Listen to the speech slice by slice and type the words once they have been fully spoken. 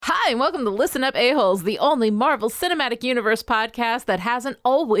and welcome to Listen Up A-Holes, the only Marvel Cinematic Universe podcast that hasn't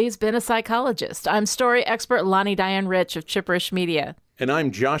always been a psychologist. I'm story expert Lonnie Diane Rich of Chipperish Media. And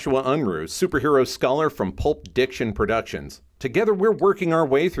I'm Joshua Unruh, superhero scholar from Pulp Diction Productions. Together, we're working our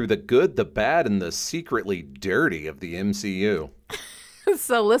way through the good, the bad, and the secretly dirty of the MCU.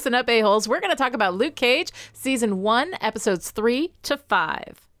 So listen up, A-Holes. We're going to talk about Luke Cage, Season 1, Episodes 3 to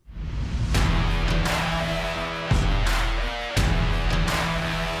 5.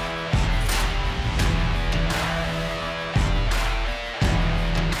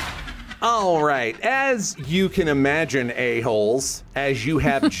 All right, as you can imagine, A-Holes, as you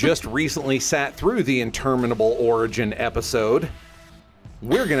have just recently sat through the interminable origin episode,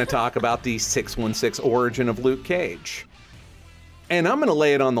 we're going to talk about the 616 origin of Luke Cage. And I'm going to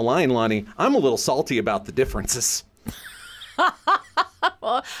lay it on the line, Lonnie. I'm a little salty about the differences.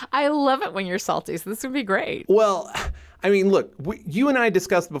 Well, I love it when you're salty, so this would be great. Well, I mean, look, you and I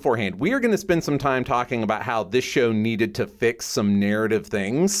discussed beforehand. We are going to spend some time talking about how this show needed to fix some narrative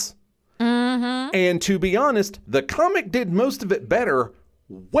things. Mm-hmm. And to be honest, the comic did most of it better,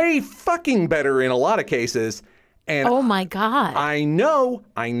 way fucking better in a lot of cases. And oh my God. I know.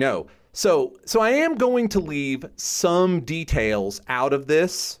 So I am going to leave some details out of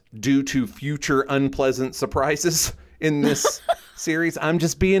this due to future unpleasant surprises in this series. I'm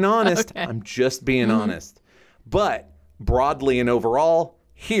just being honest. Okay. I'm just being honest. But broadly and overall,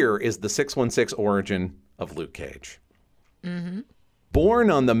 here is the 616 origin of Luke Cage. Mm-hmm.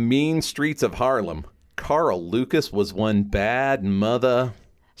 Born on the mean streets of Harlem, Carl Lucas was one bad mother.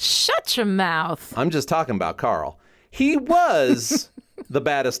 Shut your mouth. I'm just talking about Carl. He was the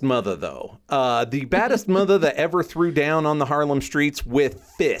baddest mother, though. The baddest mother that ever threw down on the Harlem streets with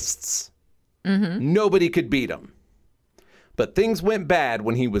fists. Mm-hmm. Nobody could beat him. But things went bad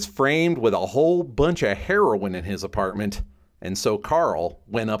when he was framed with a whole bunch of heroin in his apartment, and so Carl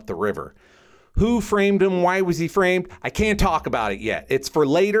went up the river. Who framed him? Why was he framed? I can't talk about it yet. It's for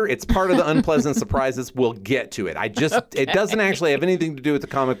later. It's part of the unpleasant surprises. We'll get to it. It doesn't actually have anything to do with the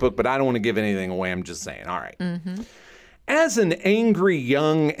comic book, but I don't want to give anything away. I'm just saying. All right. Mm-hmm. As an angry,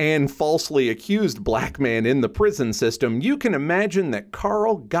 young, and falsely accused black man in the prison system, you can imagine that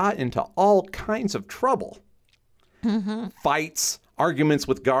Carl got into all kinds of trouble. Mm-hmm. Fights, arguments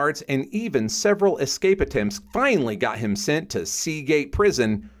with guards, and even several escape attempts finally got him sent to Seagate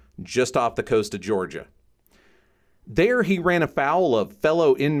Prison, just off the coast of Georgia. There he ran afoul of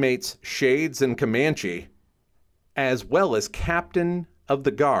fellow inmates Shades and Comanche, as well as Captain of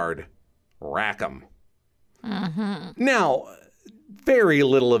the Guard, Rackham. Mm-hmm. Now, very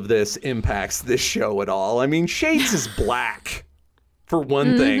little of this impacts this show at all. I mean, Shades is black, for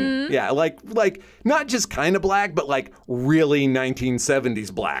one thing. Yeah, like not just kind of black, but like really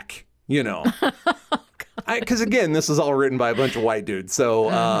 1970s black, you know. Because, again, this is all written by a bunch of white dudes. So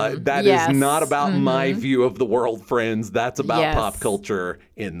that is not about my view of the world, friends. That's about pop culture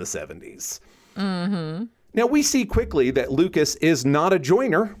in the 70s. Mm-hmm. Now, we see quickly that Lucas is not a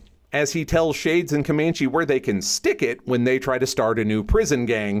joiner, as he tells Shades and Comanche where they can stick it when they try to start a new prison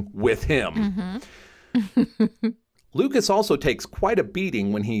gang with him. Mm-hmm. Lucas also takes quite a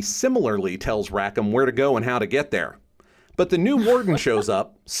beating when he similarly tells Rackham where to go and how to get there. But the new warden shows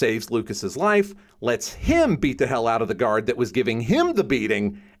up, saves Lucas's life, lets him beat the hell out of the guard that was giving him the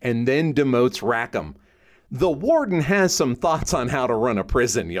beating, and then demotes Rackham. The warden has some thoughts on how to run a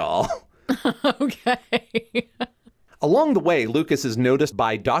prison, y'all. Okay. Along the way, Lucas is noticed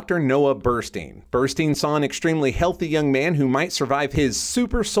by Dr. Noah Burstein. Burstein saw an extremely healthy young man who might survive his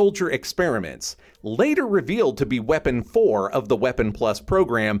super soldier experiments, later revealed to be Weapon 4 of the Weapon Plus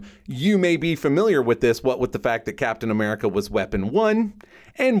program. You may be familiar with this, what with the fact that Captain America was Weapon 1,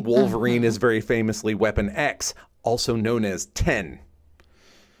 and Wolverine is very famously Weapon X, also known as 10.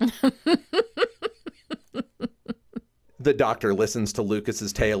 The doctor listens to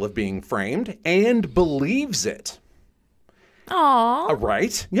Lucas's tale of being framed and believes it. Aww.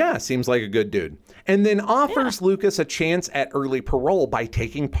 Right? Yeah, seems like a good dude. And then offers Lucas a chance at early parole by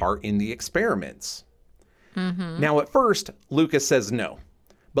taking part in the experiments. Mm-hmm. Now, at first, Lucas says no.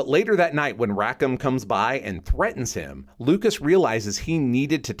 But later that night, when Rackham comes by and threatens him, Lucas realizes he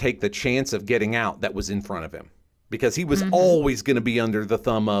needed to take the chance of getting out that was in front of him. Because he was always going to be under the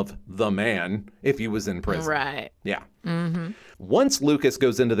thumb of the man if he was in prison. Right. Yeah. Mm-hmm. Once Lucas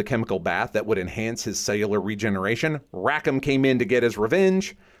goes into the chemical bath that would enhance his cellular regeneration, Rackham came in to get his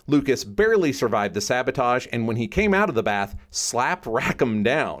revenge. Lucas barely survived the sabotage, and when he came out of the bath, slapped Rackham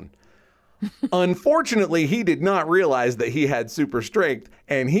down. Unfortunately, he did not realize that he had super strength,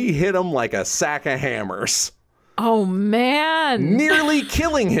 and he hit him like a sack of hammers. Oh, man. Nearly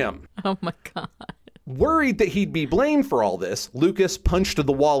killing him. Oh, my God. Worried that he'd be blamed for all this, Lucas punched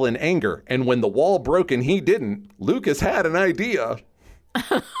the wall in anger, and when the wall broke and he didn't, Lucas had an idea.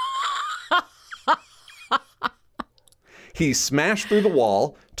 He smashed through the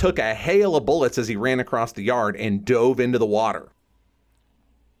wall, took a hail of bullets as he ran across the yard, and dove into the water.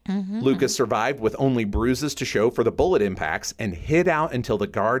 Lucas survived with only bruises to show for the bullet impacts and hid out until the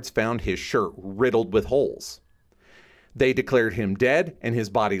guards found his shirt riddled with holes. They declared him dead and his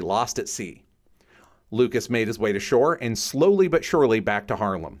body lost at sea. Lucas made his way to shore and slowly but surely back to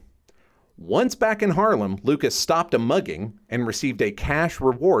Harlem. Once back in Harlem, Lucas stopped a mugging and received a cash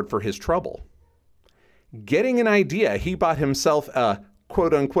reward for his trouble. Getting an idea, he bought himself a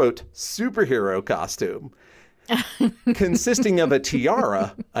quote-unquote superhero costume consisting of a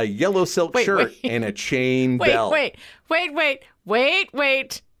tiara, a yellow silk shirt, and a chain belt. Wait.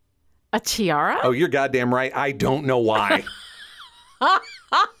 A tiara? Oh, you're goddamn right. I don't know why.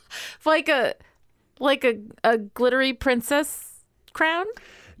 Like a glittery princess crown?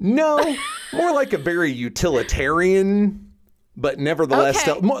 No, more like a very utilitarian, but nevertheless,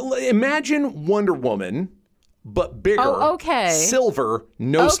 still, imagine Wonder Woman, but bigger, silver,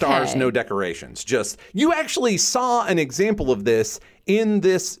 no stars, no decorations. Just, you actually saw an example of this in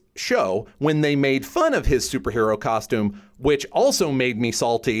this show when they made fun of his superhero costume, which also made me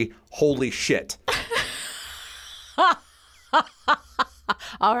salty. Holy shit.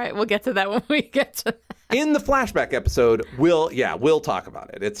 All right, we'll get to that when we get to that. In the flashback episode, we'll talk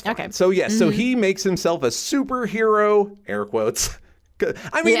about it. It's fine. Okay. So yes, so he makes himself a superhero, air quotes.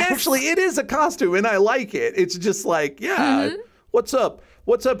 I mean, actually, it is a costume, and I like it. It's just like, what's up?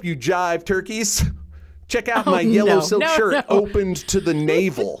 What's up, you jive turkeys? Check out my yellow silk shirt opened to the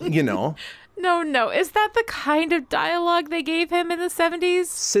navel, you know. No. Is that the kind of dialogue they gave him in the 70s?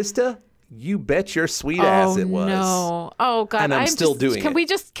 Sister, you bet your sweet ass it was. No. Oh, God. And I'm still doing it.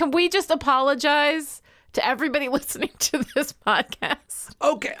 Can we just apologize to everybody listening to this podcast?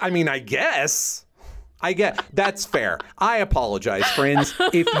 Okay. I mean, I guess. That's fair. I apologize, friends.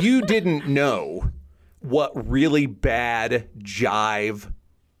 If you didn't know what really bad jive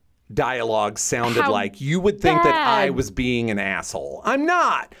dialogue sounded like, you would think that I was being an asshole. I'm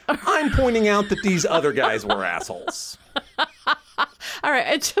not. I'm pointing out that these other guys were assholes. All right,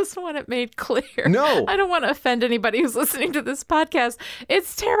 I just want it made clear. No. I don't want to offend anybody who's listening to this podcast.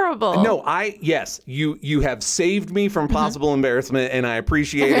 It's terrible. No, yes, you have saved me from possible embarrassment, and I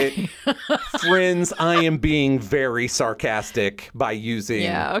appreciate it. Friends, I am being very sarcastic by using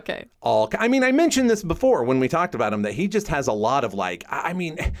I mean, I mentioned this before when we talked about him, that he just has a lot of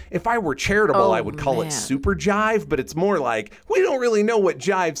if I were charitable, I would call it super jive, but it's more like, we don't really know what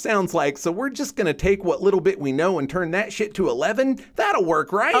jive sounds like, so we're just going to take what little bit we know and turn that shit to 11. That'll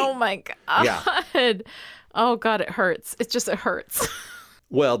work, right? Oh my God. Yeah. Oh God, it hurts. It hurts.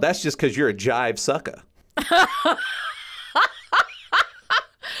 Well, that's just because you're a jive sucker.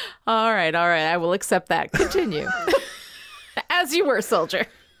 All right. I will accept that. Continue. As you were, soldier.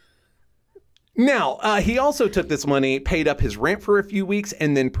 Now, he also took this money, paid up his rent for a few weeks,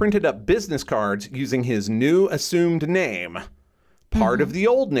 and then printed up business cards using his new assumed name. Part of the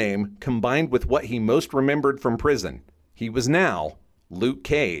old name combined with what he most remembered from prison. He was now Luke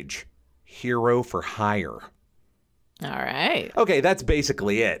Cage, hero for hire. All right. Okay, that's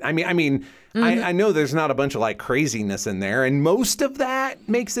basically it. I mean, I know there's not a bunch of craziness in there, and most of that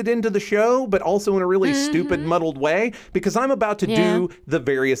makes it into the show, but also in a really stupid, muddled way, because I'm about to do the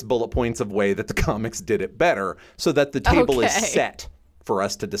various bullet points of way that the comics did it better, so that the table is set for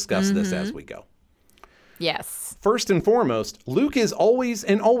us to discuss this as we go. Yes. First and foremost, Luke is always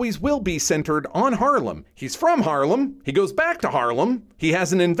and always will be centered on Harlem. He's from Harlem. He goes back to Harlem. He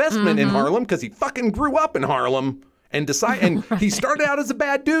has an investment in Harlem because he fucking grew up in Harlem and he started out as a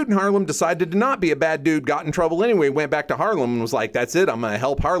bad dude in Harlem, decided to not be a bad dude, got in trouble anyway, went back to Harlem and was like, that's it. I'm going to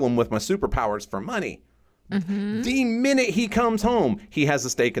help Harlem with my superpowers for money. The minute he comes home, he has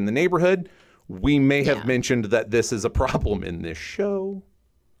a stake in the neighborhood. We may have mentioned that this is a problem in this show.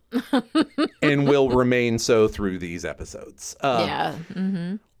 And will remain so through these episodes.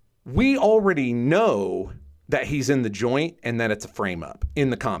 We already know that he's in the joint and that it's a frame up in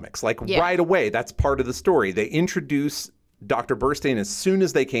the comics. Right away, that's part of the story. They introduce Dr. Burstein as soon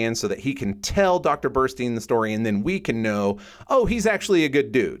as they can so that he can tell Dr. Burstein the story, and then we can know, oh, he's actually a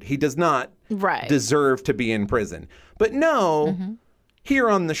good dude. He does not deserve to be in prison. But no...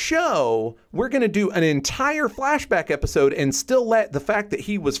 Here on the show, we're going to do an entire flashback episode and still let the fact that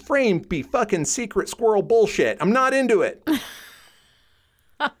he was framed be fucking secret squirrel bullshit. I'm not into it.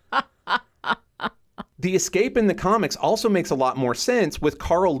 The escape in the comics also makes a lot more sense with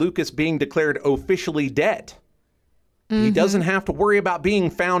Carl Lucas being declared officially dead. He doesn't have to worry about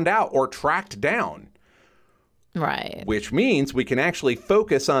being found out or tracked down. Right. Which means we can actually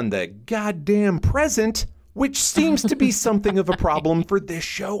focus on the goddamn present, which seems to be something of a problem for this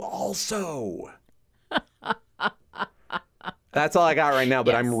show also. That's all I got right now,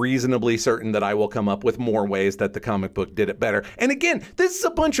 but I'm reasonably certain that I will come up with more ways that the comic book did it better. And again, this is a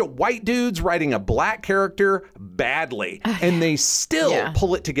bunch of white dudes writing a black character badly, and they still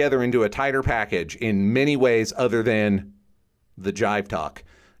pull it together into a tighter package in many ways other than the jive talk.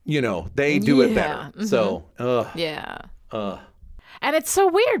 You know, they do it better. Mm-hmm. So, And it's so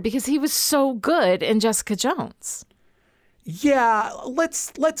weird because he was so good in Jessica Jones. Yeah, let's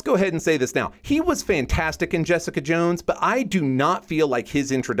go ahead and say this now. He was fantastic in Jessica Jones, but I do not feel like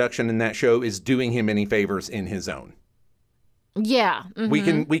his introduction in that show is doing him any favors in his own. Yeah.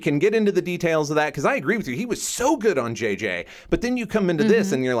 Mm-hmm. We can get into the details of that because I agree with you. He was so good on JJ, but then you come into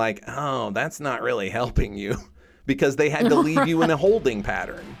this and you're like, oh, that's not really helping you because they had to leave you in a holding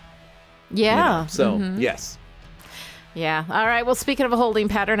pattern. Yeah. You know? So, yes. Yeah. All right. Well, speaking of a holding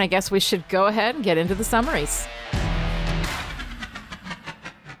pattern, I guess we should go ahead and get into the summaries.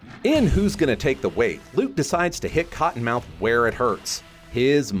 In Who's Gonna Take the Weight, Luke decides to hit Cottonmouth where it hurts.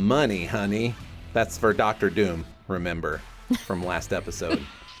 His money, honey. That's for Dr. Doom, remember, from last episode.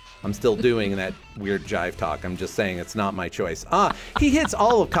 I'm still doing that weird jive talk. I'm just saying it's not my choice. He hits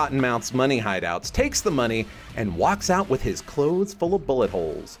all of Cottonmouth's money hideouts, takes the money, and walks out with his clothes full of bullet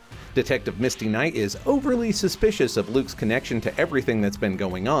holes. Detective Misty Knight is overly suspicious of Luke's connection to everything that's been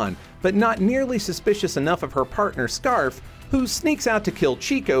going on, but not nearly suspicious enough of her partner Scarf, who sneaks out to kill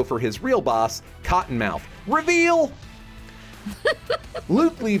Chico for his real boss, Cottonmouth. Reveal!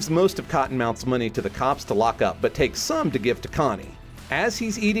 Luke leaves most of Cottonmouth's money to the cops to lock up, but takes some to give to Connie. As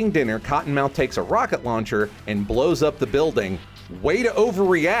he's eating dinner, Cottonmouth takes a rocket launcher and blows up the building. Way to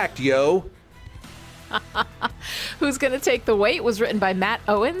overreact, yo! Who's Gonna Take the Weight was written by Matt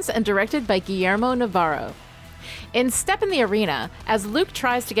Owens and directed by Guillermo Navarro. In Step in the Arena, as Luke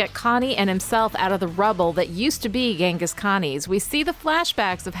tries to get Connie and himself out of the rubble that used to be Genghis Connie's, we see the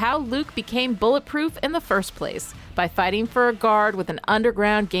flashbacks of how Luke became bulletproof in the first place, by fighting for a guard with an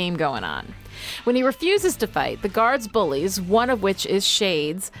underground game going on. When he refuses to fight, the guard's bullies, one of which is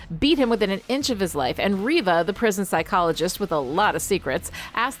Shades, beat him within an inch of his life, and Reva, the prison psychologist with a lot of secrets,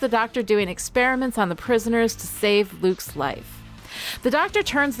 asks the doctor doing experiments on the prisoners to save Luke's life. The doctor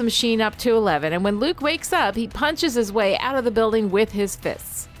turns the machine up to 11, and when Luke wakes up, he punches his way out of the building with his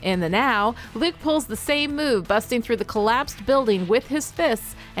fists. In the now, Luke pulls the same move, busting through the collapsed building with his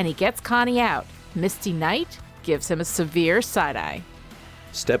fists, and he gets Connie out. Misty Knight gives him a severe side-eye.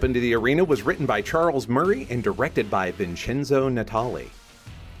 Step into the Arena was written by Charles Murray and directed by Vincenzo Natali.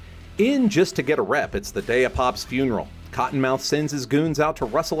 In Just to Get a Rep, it's the day of Pop's funeral. Cottonmouth sends his goons out to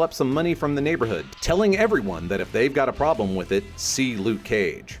rustle up some money from the neighborhood, telling everyone that if they've got a problem with it, see Luke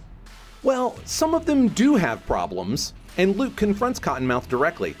Cage. Well, some of them do have problems, and Luke confronts Cottonmouth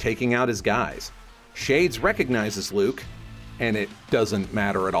directly, taking out his guys. Shades recognizes Luke, and it doesn't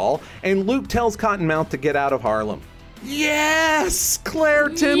matter at all, and Luke tells Cottonmouth to get out of Harlem. Yes! Claire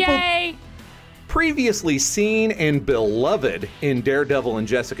Temple! Yay! Previously seen and beloved in Daredevil and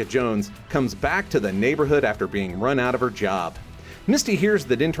Jessica Jones, comes back to the neighborhood after being run out of her job. Misty hears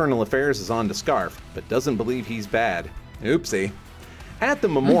that Internal Affairs is on to Scarf, but doesn't believe he's bad. Oopsie. At the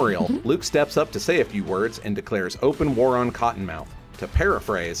memorial, Luke steps up to say a few words and declares open war on Cottonmouth. To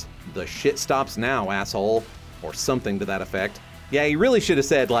paraphrase, the shit stops now, asshole, or something to that effect. Yeah, he really should have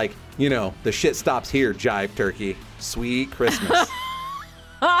said, like, you know, the shit stops here, jive turkey. Sweet Christmas.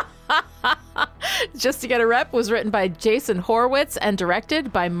 Just to Get a Rep was written by Jason Horowitz and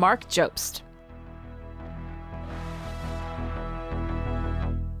directed by Mark Jobst.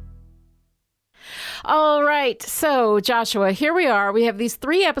 All right, so Joshua, here we are. We have these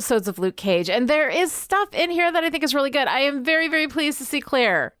 3 episodes of Luke Cage, and there is stuff in here that I think is really good. I am very, very pleased to see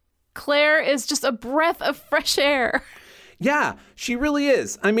Claire. Claire is just a breath of fresh air. Yeah, she really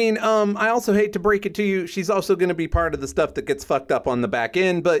is. I mean, I also hate to break it to you. She's also going to be part of the stuff that gets fucked up on the back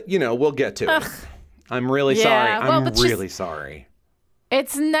end, but, you know, we'll get to it. I'm really sorry. I'm really sorry.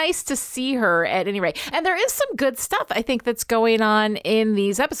 It's nice to see her at any rate. And there is some good stuff, I think, that's going on in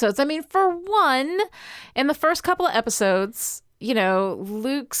these episodes. I mean, for one, in the first couple of episodes, you know,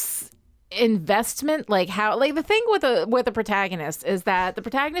 Luke's investment, like the thing with a protagonist is that the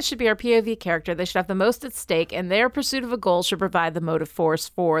protagonist should be our POV character. They should have the most at stake, and their pursuit of a goal should provide the motive force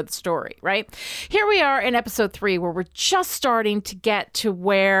for the story, right? Here we are in episode 3, where we're just starting to get to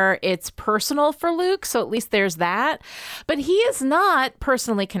where it's personal for Luke, so at least there's that. But he is not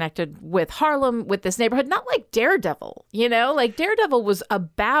personally connected with Harlem, with this neighborhood, not like Daredevil, you know? Like Daredevil was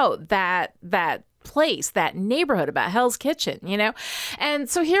about that place, that neighborhood, about Hell's Kitchen, you know? And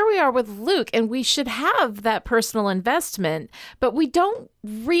so here we are with Luke, and we should have that personal investment, but we don't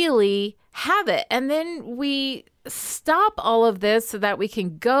really have it. And then we stop all of this so that we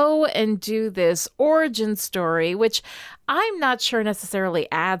can go and do this origin story, which I'm not sure necessarily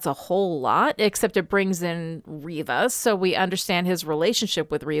adds a whole lot, except it brings in Reva, so we understand his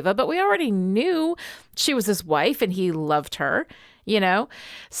relationship with Reva, but we already knew she was his wife and he loved her, you know?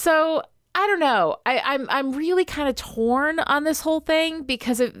 So I don't know. I'm really kind of torn on this whole thing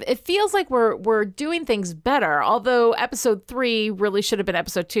because it feels like we're doing things better. Although episode 3 really should have been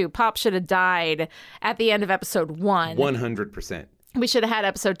episode 2. Pop should have died at the end of episode 1. 100%. We should have had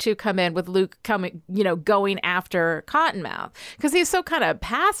episode 2 come in with Luke coming, you know, going after Cottonmouth, because he's so kind of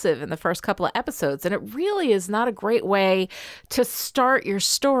passive in the first couple of episodes, and it really is not a great way to start your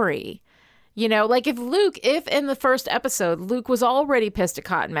story. You know, like if in the first episode, Luke was already pissed at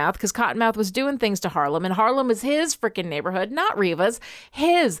Cottonmouth because Cottonmouth was doing things to Harlem, and Harlem was his freaking neighborhood, not Reva's,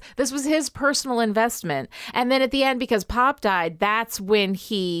 his. This was his personal investment. And then at the end, because Pop died, that's when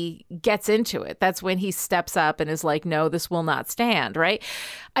he gets into it. That's when he steps up and is like, no, this will not stand, right?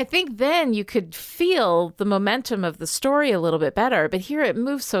 I think then you could feel the momentum of the story a little bit better, but here it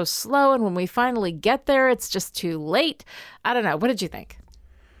moves so slow, and when we finally get there, it's just too late. I don't know. What did you think?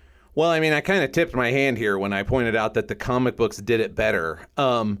 Well, I mean, I kind of tipped my hand here when I pointed out that the comic books did it better.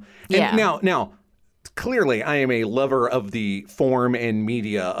 Now, clearly, I am a lover of the form and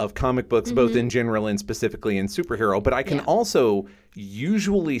media of comic books, both in general and specifically in superhero. But I can also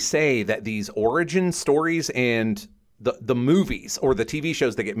usually say that these origin stories and the movies or the TV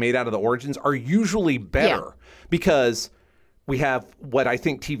shows that get made out of the origins are usually better because we have what I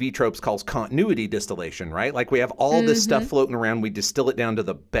think TV tropes calls continuity distillation, right? Like we have all this stuff floating around. We distill it down to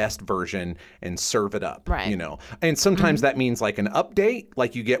the best version and serve it up, you know? And sometimes that means like an update,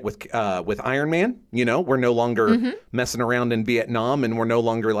 like you get with Iron Man, you know? We're no longer messing around in Vietnam, and we're no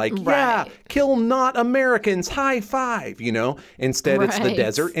longer like, yeah, kill not Americans, high five, you know? Instead, it's the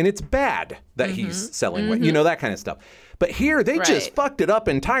desert, and it's bad that he's selling with, you know, that kind of stuff. But here, they just fucked it up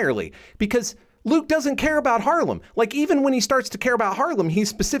entirely because Luke doesn't care about Harlem. Like, even when he starts to care about Harlem, he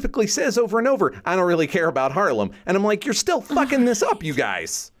specifically says over and over, I don't really care about Harlem. And I'm like, you're still fucking this up, you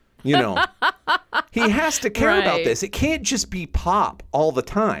guys. You know, he has to care about this. It can't just be Pop all the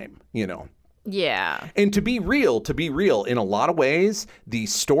time, you know. Yeah. And to be real, in a lot of ways, the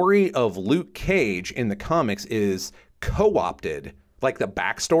story of Luke Cage in the comics is co-opted. Like, the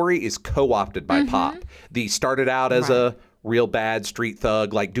backstory is co-opted by Pop. He started out as a real bad street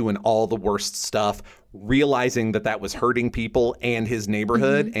thug, like doing all the worst stuff, realizing that was hurting people and his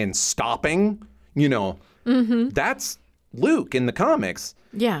neighborhood and stopping, you know, that's Luke in the comics.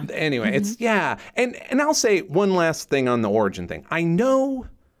 Yeah. Anyway, it's, And I'll say one last thing on the origin thing. I know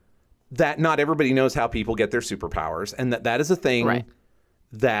that not everybody knows how people get their superpowers, and that is a thing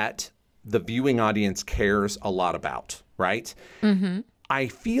that the viewing audience cares a lot about, right? I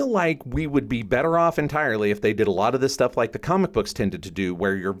feel like we would be better off entirely if they did a lot of this stuff like the comic books tended to do,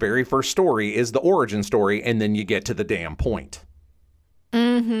 where your very first story is the origin story, and then you get to the damn point.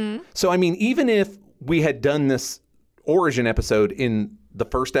 So, I mean, even if we had done this origin episode in the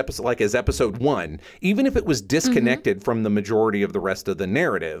first episode, like as episode 1, even if it was disconnected from the majority of the rest of the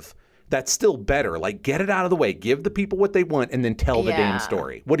narrative, that's still better. Like, get it out of the way, give the people what they want, and then tell the damn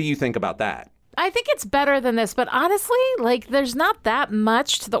story. What do you think about that? I think it's better than this, but honestly, like, there's not that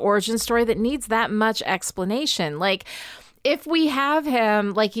much to the origin story that needs that much explanation. Like, if we have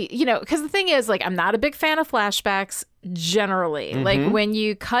him, like, you know, because the thing is, like, I'm not a big fan of flashbacks generally. Like, when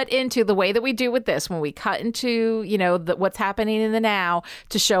you cut into the way that we do with this, when we cut into, you know, what's happening in the now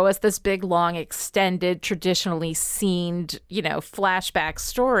to show us this big, long, extended, traditionally scened, you know, flashback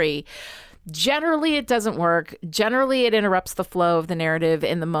story, generally, it doesn't work. Generally, it interrupts the flow of the narrative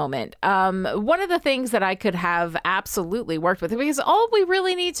in the moment. One of the things that I could have absolutely worked with, because all we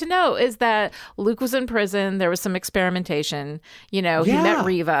really need to know is that Luke was in prison. There was some experimentation. You know, he met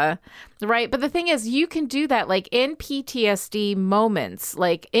Reva, right? But the thing is, you can do that like in PTSD moments.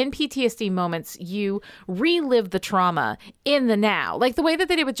 Like in PTSD moments, you relive the trauma in the now, like the way that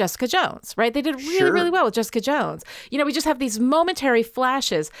they did with Jessica Jones, right? They did really, really well with Jessica Jones. You know, we just have these momentary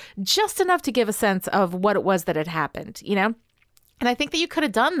flashes, just enough to give a sense of what it was that had happened, you know? And I think that you could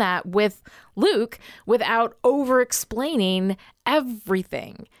have done that with Luke without over-explaining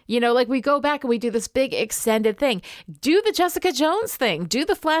everything. You know, like we go back and we do this big extended thing. Do the Jessica Jones thing. Do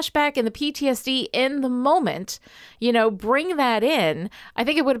the flashback and the PTSD in the moment. You know, bring that in. I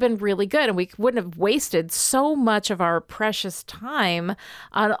think it would have been really good, and we wouldn't have wasted so much of our precious time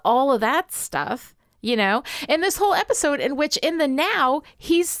on all of that stuff. You know, in this whole episode in which in the now,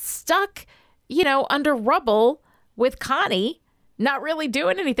 he's stuck, under rubble with Connie, not really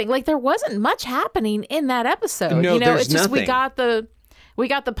doing anything. Like, there wasn't much happening in that episode. No, there's it's just nothing. we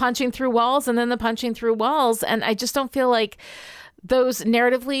got the punching through walls and then the punching through walls. And I just don't feel like those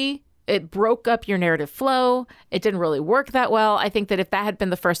narratively, it broke up your narrative flow. It didn't really work that well. I think that if that had been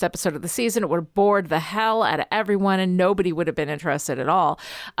the first episode of the season, it would have bored the hell out of everyone and nobody would have been interested at all.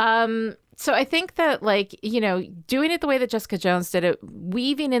 So I think that, doing it the way that Jessica Jones did it,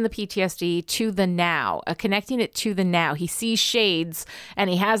 weaving in the PTSD to the now, connecting it to the now. He sees shades and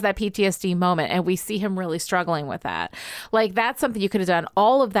he has that PTSD moment and we see him really struggling with that. Like, that's something you could have done.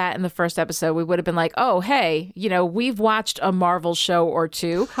 All of that in the first episode, we would have been like, oh, hey, we've watched a Marvel show or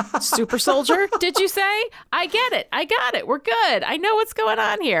two. Super Soldier, did you say? I get it. I got it. We're good. I know what's going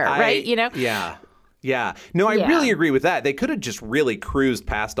on here, right? Yeah. Yeah. No, I really agree with that. They could have just really cruised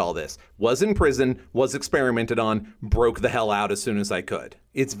past all this. Was in prison, was experimented on, broke the hell out as soon as I could.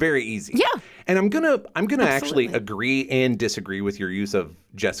 It's very easy. Yeah. And I'm gonna actually agree and disagree with your use of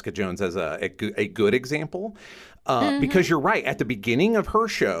Jessica Jones as a good example. Because you're right. At the beginning of her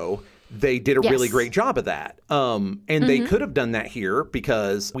show, they did a really great job of that. And they could have done that here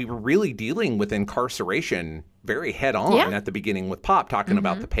because we were really dealing with incarceration very head on at the beginning with Pop, talking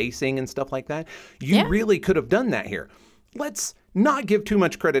about the pacing and stuff like that. You really could have done that here. Let's not give too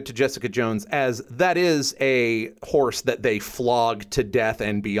much credit to Jessica Jones, as that is a horse that they flog to death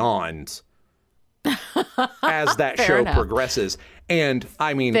and beyond as that show progresses. And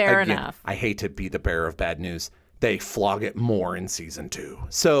I mean, again, I hate to be the bearer of bad news. They flog it more in season 2.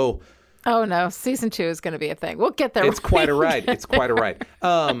 So... Oh, no. Season 2 is going to be a thing. We'll get there. It's quite a ride. It's quite a ride.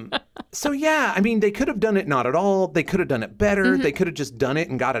 So, yeah, I mean, they could have done it not at all. They could have done it better. They could have just done it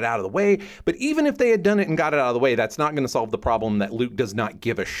and got it out of the way. But even if they had done it and got it out of the way, that's not going to solve the problem that Luke does not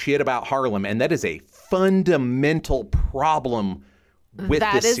give a shit about Harlem. And that is a fundamental problem with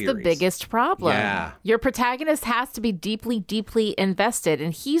that this is series. The biggest problem. Yeah. Your protagonist has to be deeply, deeply invested,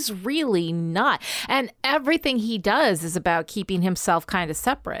 and he's really not. And everything he does is about keeping himself kind of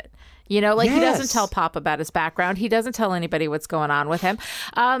separate. He doesn't tell Pop about his background. He doesn't tell anybody what's going on with him.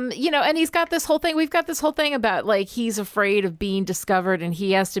 And he's got this whole thing. We've got this whole thing about, he's afraid of being discovered and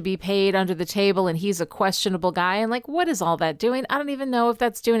he has to be paid under the table and he's a questionable guy. And, what is all that doing? I don't even know if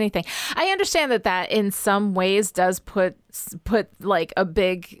that's doing anything. I understand that in some ways does put a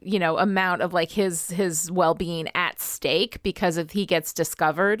big, amount of his well-being at stake, because if he gets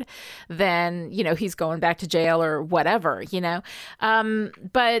discovered, then, he's going back to jail or whatever,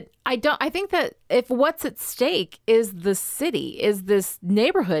 but I think that if what's at stake is the city, is this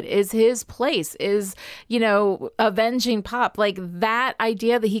neighborhood, is his place, is, avenging Pop, that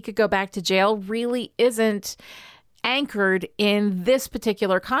idea that he could go back to jail really isn't anchored in this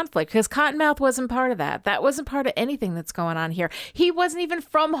particular conflict, because Cottonmouth wasn't part of that. That wasn't part of anything that's going on here. He wasn't even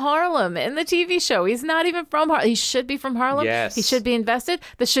from Harlem in the TV show. He's not even from Harlem. He should be from Harlem. Yes. He should be invested.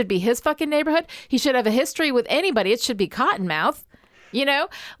 This should be his fucking neighborhood. He should have a history with anybody. It should be Cottonmouth.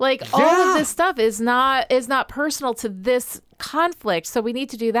 All of this stuff is not personal to this conflict. So we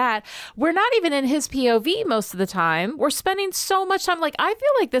need to do that. We're not even in his POV most of the time. We're spending so much time. I feel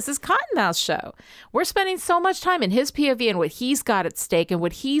like this is Cottonmouth's show. We're spending so much time in his POV and what he's got at stake and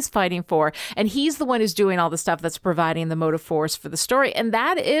what he's fighting for. And he's the one who's doing all the stuff that's providing the motive force for the story. And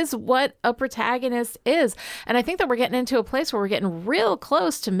that is what a protagonist is. And I think that we're getting into a place where we're getting real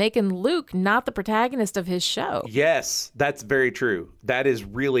close to making Luke not the protagonist of his show. Yes, that's very true. That is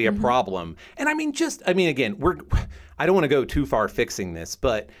really a problem. And again, I don't want to go too far fixing this,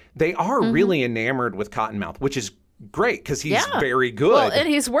 but they are really enamored with Cottonmouth, which is great because he's very good. Well, and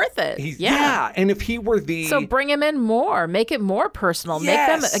he's worth it. And if he were so bring him in more, make it more personal,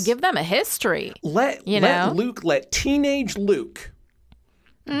 give them a history. Let teenage Luke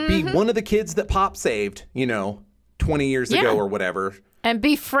be one of the kids that Pop saved, 20 years ago or whatever. And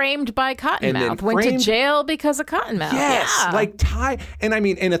be framed by Cottonmouth. Went to jail because of Cottonmouth. Yes, Ty. And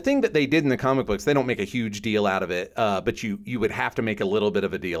and a thing that they did in the comic books, they don't make a huge deal out of it, but you would have to make a little bit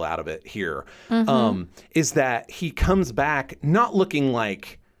of a deal out of it here. Is that he comes back not looking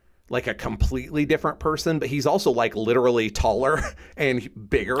like a completely different person, but he's also literally taller and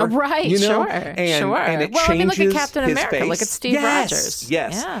bigger. Right, sure. And it changes look at Captain his America, face. look at Steve Rogers.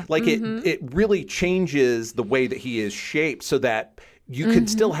 Yes. Yeah. It really changes the way that he is shaped so that you could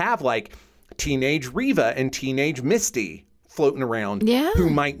still have teenage Reva and teenage Misty floating around who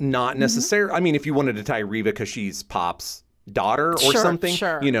might not necessarily, if you wanted to tie Reva because she's Pop's daughter or something,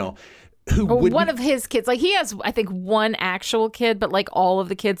 who would one of his kids. He has, I think, one actual kid, but all of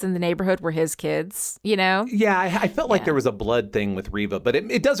the kids in the neighborhood were his kids, Yeah, I felt like there was a blood thing with Reva, but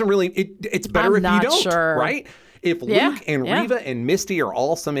it doesn't really, it's better if you don't, right? If Luke and Reva and Misty are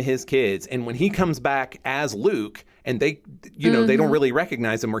all some of his kids, and when he comes back as Luke, and they, they don't really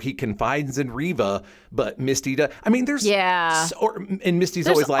recognize him, or he confides in Reva, but Misty does. I mean, there's and Misty's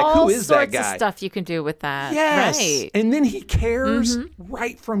always like, "Who is that guy?" All sorts of stuff you can do with that. Yes, right. And then he cares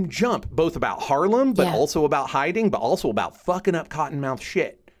right from jump, both about Harlem, but also about hiding, but also about fucking up Cottonmouth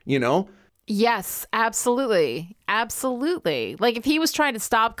shit. Yes, absolutely. Absolutely. Like if he was trying to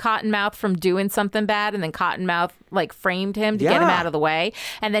stop Cottonmouth from doing something bad and then Cottonmouth like framed him to get him out of the way,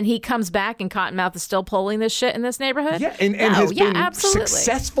 and then he comes back and Cottonmouth is still pulling this shit in this neighborhood. Yeah, and has been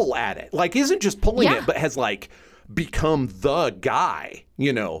successful at it. Like isn't just pulling it, but has like become the guy,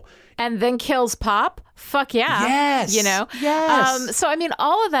 And then kills Pop. Fuck yeah. Yes. Yes. So, I mean,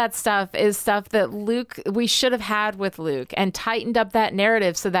 all of that stuff is stuff that we should have had with Luke and tightened up that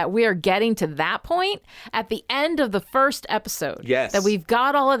narrative so that we are getting to that point at the end of the first episode. Yes. That we've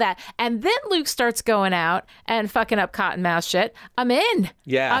got all of that. And then Luke starts going out and fucking up Cottonmouth shit. I'm in.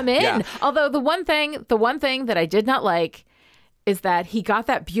 Yeah. I'm in. Yeah. Although the one thing that I did not like is that he got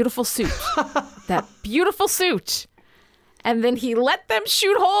that beautiful suit. That beautiful suit. And then he let them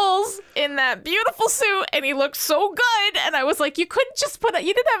shoot holes in that beautiful suit, and he looked so good. And I was like, you couldn't just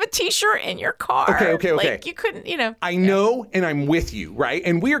you didn't have a T-shirt in your car. Okay. Like, you couldn't, I know, and I'm with you, right?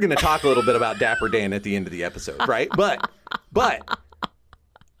 And we are going to talk a little bit about Dapper Dan at the end of the episode, right? But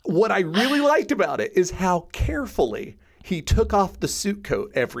what I really liked about it is how carefully he took off the suit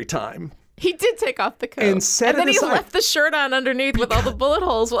coat every time. He did take off the coat. And then he left the shirt on underneath with all the bullet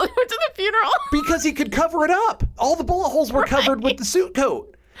holes while he went to the funeral. Because he could cover it up. All the bullet holes were covered with the suit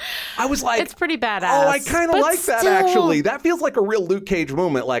coat. I was like... It's pretty badass. Oh, I kind of like that, actually. That feels like a real Luke Cage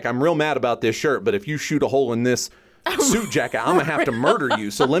moment. Like, I'm real mad about this shirt, but if you shoot a hole in this suit jacket, I'm going to have to murder you.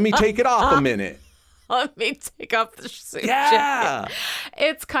 So let me take it off a minute. Let me take off the suit jacket.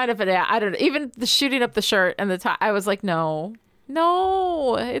 It's kind of I don't know. Even the shooting up the shirt and the tie, I was like, no,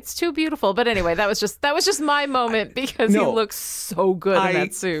 it's too beautiful. But anyway, that was just my moment because he looks so good in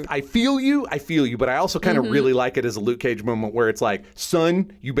that suit. I feel you, but I also kind of really like it as a Luke Cage moment where it's like,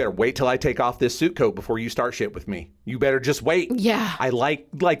 son, you better wait till I take off this suit coat before you start shit with me. You better just wait. Yeah. I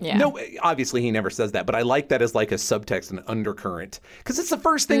no, obviously he never says that, but I like that as like a subtext and undercurrent. Because it's the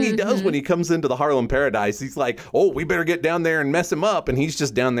first thing he does when he comes into the Harlem Paradise. He's like, oh, we better get down there and mess him up. And he's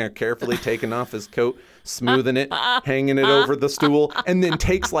just down there carefully taking off his coat, smoothing it, hanging it over the stool, and then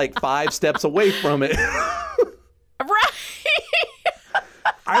takes like 5 steps away from it. Right.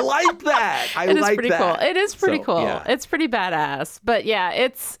 I like that. It is pretty cool. It is pretty cool. Yeah. It's pretty badass. But yeah,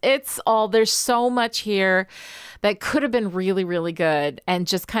 it's all, there's so much here that could have been really, really good and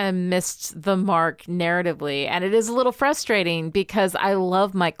just kind of missed the mark narratively. And it is a little frustrating because I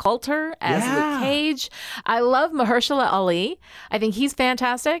love Mike Coulter as Luke Cage. I love Mahershala Ali. I think he's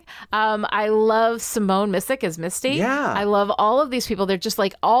fantastic. I love Simone Missick as Misty. Yeah. I love all of these people. They're just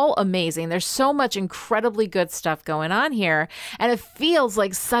like all amazing. There's so much incredibly good stuff going on here. And it feels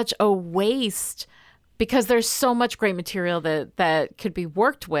like such a waste because there's so much great material that could be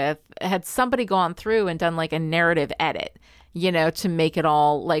worked with had somebody gone through and done like a narrative edit, to make it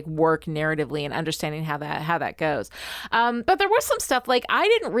all like work narratively and understanding how that goes. But there was some stuff like I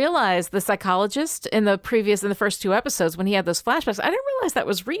didn't realize the psychologist in the first 2 episodes when he had those flashbacks. I didn't realize that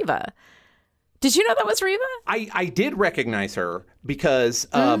was Reva. Did you know that was Reva? I did recognize her because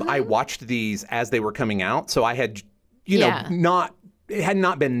I watched these as they were coming out. So I had, it had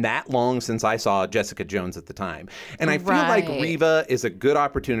not been that long since I saw Jessica Jones at the time. And I feel like Reva is a good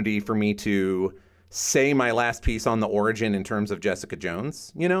opportunity for me to say my last piece on the origin in terms of Jessica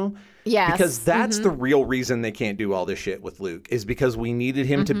Jones, Yes. Because that's the real reason they can't do all this shit with Luke is because we needed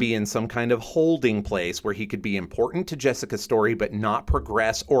him to be in some kind of holding place where he could be important to Jessica's story but not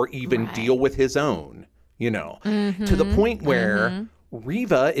progress or even deal with his own, to the point where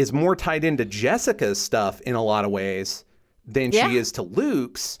Reva is more tied into Jessica's stuff in a lot of ways than she is to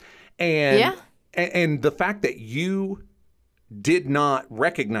Luke's. And the fact that you did not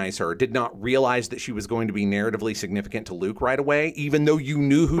recognize her, did not realize that she was going to be narratively significant to Luke right away, even though you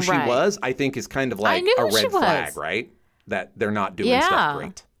knew who she was, I think is kind of like a red flag, right? That they're not doing stuff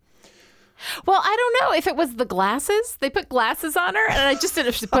great. Well, I don't know if it was the glasses. They put glasses on her, and I just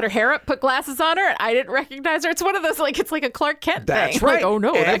didn't put her hair up, put glasses on her, and I didn't recognize her. It's one of those, like, it's like a Clark Kent thing. That's right. Like, oh,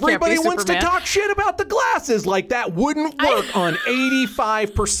 no, everybody that can't be wants Superman. to talk shit about the glasses. Like, that wouldn't work on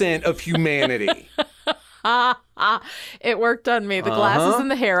 85% of humanity. It worked on me. The glasses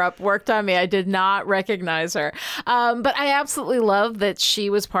and the hair up worked on me. I did not recognize her. But I absolutely love that she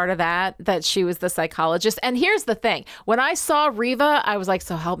was part of that she was the psychologist. And here's the thing. When I saw Reva, I was like,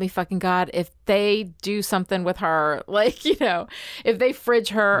 so help me fucking God, if they do something with her, like, if they fridge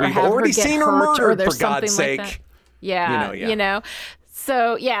her or We've have already her get seen her hurt murdered, or there's for God's something sake. like that. Yeah.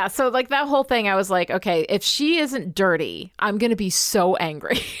 So, yeah. So, like, that whole thing, I was like, okay, if she isn't dirty, I'm going to be so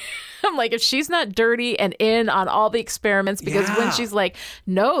angry. I'm like, if she's not dirty and in on all the experiments, because when she's like,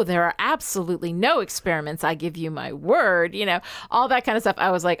 no, there are absolutely no experiments, I give you my word, all that kind of stuff. I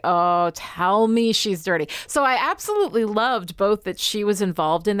was like, oh, tell me she's dirty. So I absolutely loved both that she was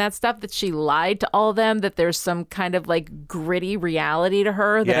involved in that stuff, that she lied to all of them, that there's some kind of like gritty reality to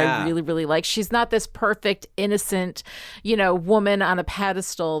her that I really, really like. She's not this perfect, innocent, woman on a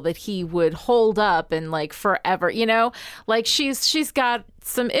pedestal that he would hold up and like forever, like she's got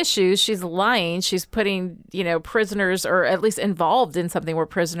some issues. She's lying. She's putting, prisoners, or at least involved in something where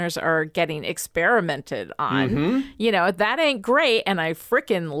prisoners are getting experimented on. That ain't great. And I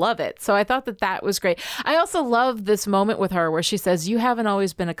freaking love it. So I thought that was great. I also love this moment with her where she says, you haven't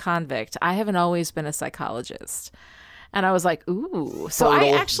always been a convict. I haven't always been a psychologist. And I was like, ooh. So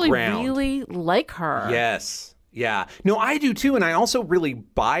I actually really like her. Yes. Yeah. No, I do too. And I also really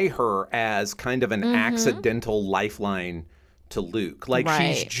buy her as kind of an accidental lifeline to Luke. Like,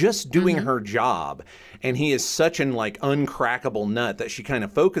 she's just doing her job, and he is such an like uncrackable nut that she kind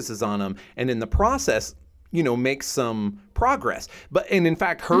of focuses on him, and in the process, makes some progress. And in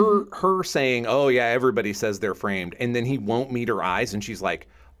fact, her saying, oh yeah, everybody says they're framed, and then he won't meet her eyes, and she's like,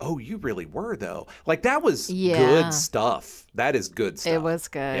 oh, you really were though. Like, that was good stuff. That is good stuff. It was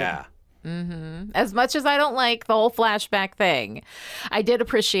good. Yeah. As much as I don't like the whole flashback thing, I did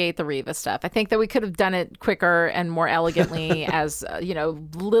appreciate the Reva stuff. I think that we could have done it quicker and more elegantly as,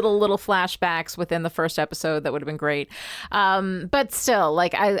 little flashbacks within the first episode. That would have been great. But still,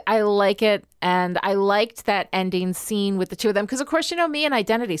 like, I like it. And I liked that ending scene with the two of them. Because, of course, me and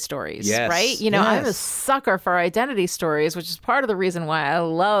identity stories, right? I'm a sucker for identity stories, which is part of the reason why I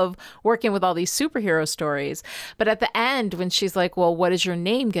love working with all these superhero stories. But at the end, when she's like, well, what is your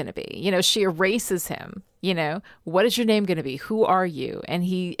name going to be? She erases him. What is your name going to be? Who are you? And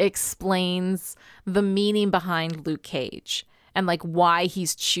he explains the meaning behind Luke Cage and like why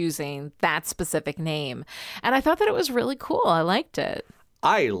he's choosing that specific name. And I thought that it was really cool. I liked it.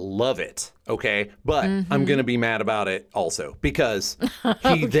 I love it, okay? But I'm going to be mad about it also, because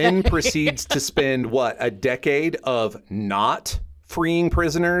he then proceeds to spend, a decade of not freeing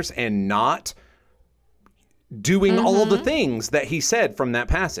prisoners and not doing all the things that he said from that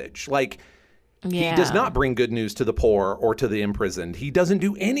passage. Like, he does not bring good news to the poor or to the imprisoned. He doesn't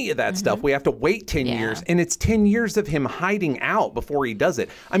do any of that stuff. We have to wait 10 years, and it's 10 years of him hiding out before he does it.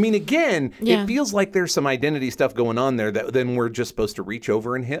 I mean, again, it feels like there's some identity stuff going on there that then we're just supposed to reach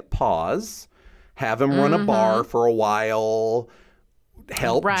over and hit pause, have him run a bar for a while,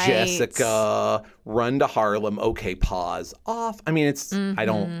 help Jessica, run to Harlem, okay, pause, off. I mean, it's, I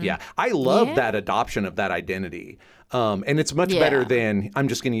love that adoption of that identity. And it's much better than, I'm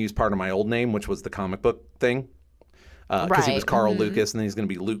just going to use part of my old name, which was the comic book thing. Because he was Carl Lucas, and then he's going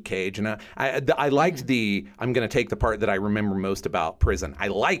to be Luke Cage. And I liked I'm going to take the part that I remember most about prison. I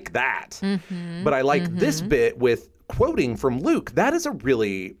like that. But I liked this bit with quoting from Luke. That is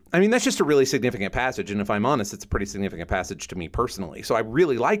that's just a really significant passage. And if I'm honest, it's a pretty significant passage to me personally. So I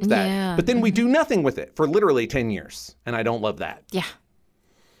really liked that. Yeah. But then we do nothing with it for literally 10 years. And I don't love that. Yeah.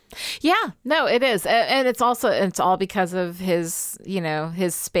 Yeah, no, it is. And it's all because of his,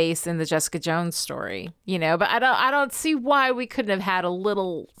 his space in the Jessica Jones story, but I don't see why we couldn't have had a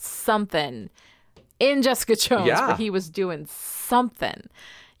little something in Jessica Jones where he was doing something,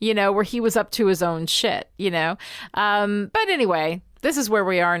 where he was up to his own shit, but anyway, this is where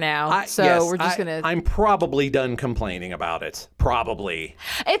we are now. We're just going to... I'm probably done complaining about it. Probably.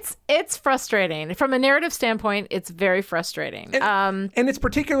 It's frustrating. From a narrative standpoint, it's very frustrating. And it's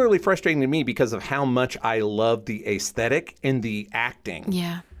particularly frustrating to me because of how much I love the aesthetic and the acting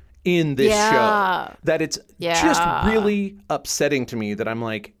in this show. That it's just really upsetting to me that I'm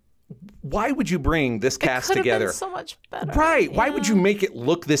like, why would you bring this cast together? Been so much better. Right. Yeah. Why would you make it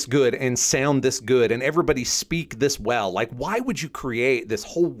look this good and sound this good and everybody speak this well? Like, why would you create this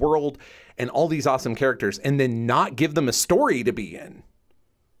whole world and all these awesome characters and then not give them a story to be in?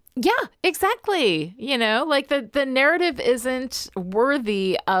 Yeah, exactly. Like the narrative isn't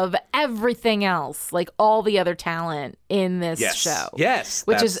worthy of everything else, like all the other talent in this show. Yes.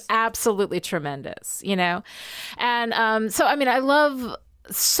 Which is absolutely tremendous, And so, I love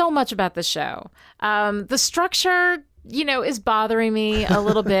so much about the show. The structure, is bothering me a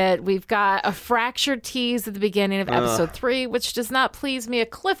little bit. We've got a fractured tease at the beginning of episode 3, which does not please me. A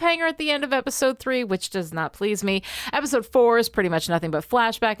cliffhanger at the end of episode 3, which does not please me. Episode 4 is pretty much nothing but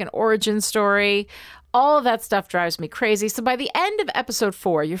flashback and origin story. All of that stuff drives me crazy. So by the end of episode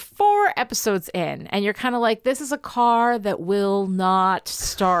 4, you're 4 episodes in, and you're kind of like, this is a car that will not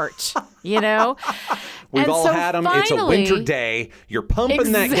start, We've And all so had them. It's a winter finally- day. You're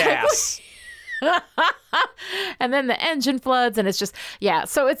pumping that gas. And then the engine floods, and it's just, yeah.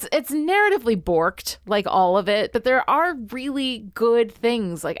 So it's narratively borked, like all of it, but there are really good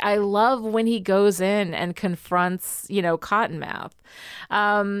things. Like, I love when he goes in and confronts, Cottonmouth.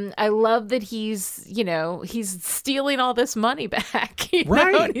 I love that he's stealing all this money back.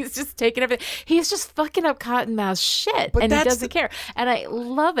 Right. And he's just taking everything. He's just fucking up Cottonmouth's shit, But and he that's doesn't care. And I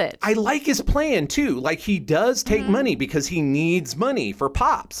love it. I like his plan too. Like, he does take money because he needs money for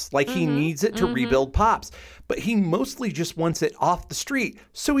Pops. Like, he needs it to rebuild Pops. But he mostly just wants it off the street,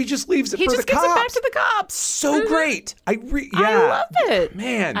 so he just leaves it He for just the gives cops. it back to the cops. So great. I love it.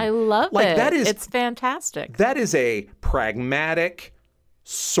 Man. I love like, it. That is, it's fantastic. that is a pragmatic,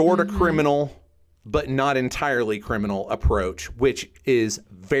 sort of criminal, but not entirely criminal approach, which is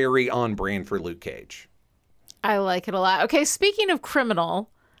very on brand for Luke Cage. I like it a lot. Okay, speaking of criminal,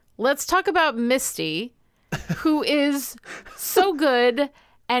 let's talk about Misty, who is so good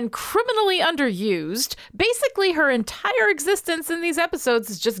and criminally underused. Basically, her entire existence in these episodes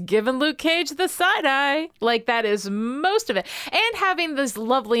is just giving Luke Cage the side eye. Like, that is most of it. And having these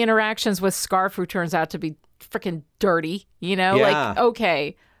lovely interactions with Scarf, who turns out to be freaking dirty, Yeah. Like,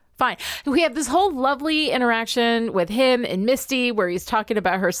 okay, fine. We have this whole lovely interaction with him and Misty where he's talking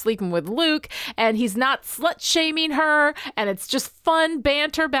about her sleeping with Luke, and he's not slut-shaming her, and it's just fun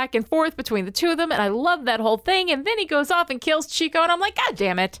banter back and forth between the two of them, and I love that whole thing. And then he goes off and kills Chico, and I'm like, God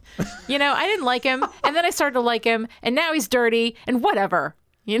damn it. I didn't like him, and then I started to like him, and now he's dirty, and whatever.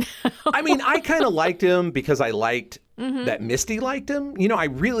 I mean, I kind of liked him because I liked that Misty liked him. I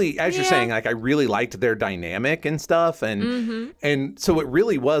really, as you're saying, like, I really liked their dynamic and stuff. And so it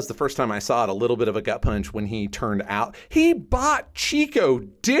really was, the first time I saw it, a little bit of a gut punch when he turned out. He bought Chico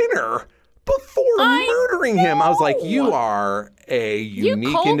dinner before murdering him. I was like, you are a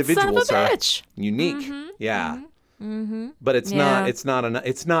unique cold individual, son of a sir. bitch. Unique. Yeah. But it's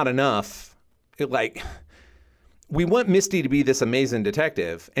not enough. We want Misty to be this amazing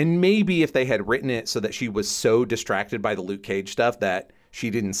detective, and maybe if they had written it so that she was so distracted by the Luke Cage stuff that she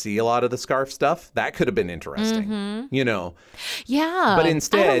didn't see a lot of the Scarf stuff, that could have been interesting, Yeah. But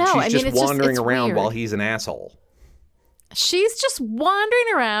instead, she's just it's wandering it's around weird. while he's an asshole. She's just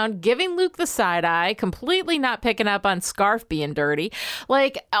wandering around, giving Luke the side eye, completely not picking up on Scarf being dirty.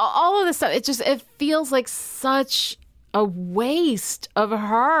 Like, all of this stuff, it feels like such a waste of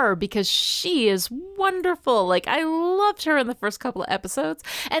her because she is wonderful. Like, I loved her in the first couple of episodes,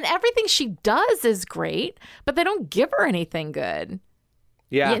 and everything she does is great, but they don't give her anything good.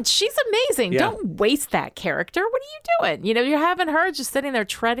 Yeah. And she's amazing. Yeah. Don't waste that character. What are you doing? You're having her just sitting there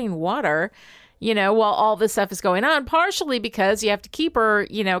treading water, while all this stuff is going on, partially because you have to keep her,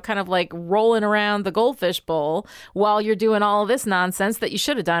 kind of like rolling around the goldfish bowl while you're doing all of this nonsense that you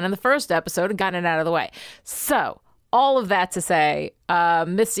should have done in the first episode and gotten it out of the way. So, all of that to say,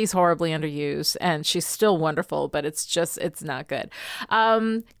 Misty's horribly underused, and she's still wonderful, but it's not good.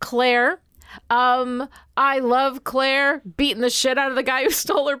 Claire, I love Claire beating the shit out of the guy who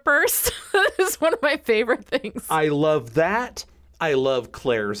stole her purse. That is one of my favorite things. I love that. I love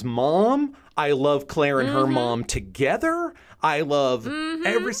Claire's mom. I love Claire and her mom together. I love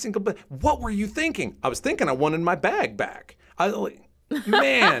every single bit. What were you thinking? I was thinking I wanted my bag back.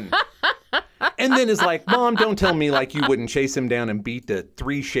 Man. And then it's like, Mom, don't tell me like you wouldn't chase him down and beat the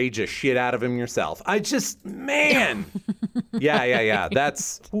 3 shades of shit out of him yourself. Man. Yeah.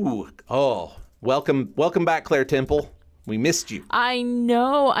 That's, welcome back, Claire Temple. We missed you. I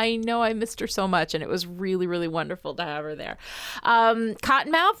know. I missed her so much, and it was really, really wonderful to have her there.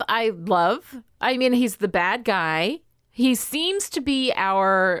 Cottonmouth, I love. I mean, he's the bad guy. He seems to be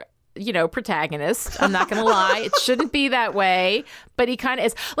our protagonist. I'm not going to lie. It shouldn't be that way, but he kind of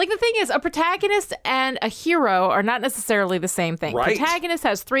is. Like, the thing is, a protagonist and a hero are not necessarily the same thing. Right. Protagonist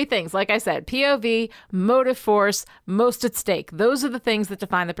has 3 things. Like I said, POV, motive force, most at stake. Those are the things that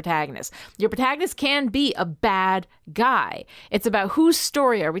define the protagonist. Your protagonist can be a bad guy. It's about whose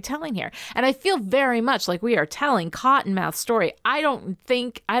story are we telling here? And I feel very much like we are telling Cottonmouth's story. I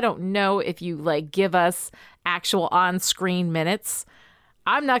don't know if you give us actual on-screen minutes.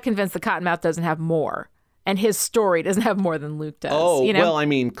 I'm not convinced that Cottonmouth doesn't have more, and his story doesn't have more than Luke does. Oh, well, I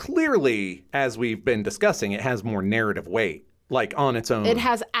mean, clearly, as we've been discussing, it has more narrative weight, on its own. It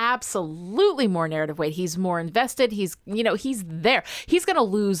has absolutely more narrative weight. He's more invested. He's there. He's going to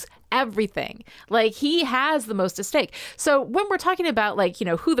lose everything. Like, he has the most at stake. So when we're talking about, like, you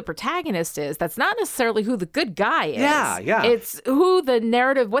know, who the protagonist is, that's not necessarily who the good guy is. Yeah. It's what the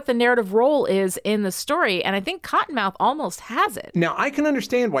narrative role is in the story. And I think Cottonmouth almost has it. Now, I can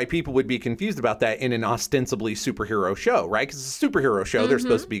understand why people would be confused about that in an ostensibly superhero show, right? Because it's a superhero show. They're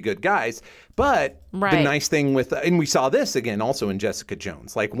supposed to be good guys. But the nice thing with, and we saw this again also in Jessica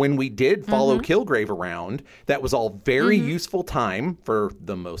Jones, like when we did follow Kilgrave around, that was all very useful time for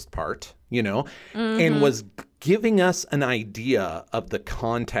the most part, you know, and was giving us an idea of the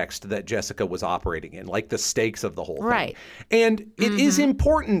context that Jessica was operating in, like the stakes of the whole thing. And it is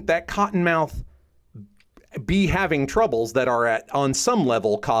important that Cottonmouth be having troubles that are on some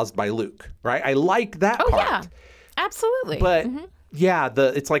level caused by Luke, right? I like that part. Yeah, absolutely. But yeah,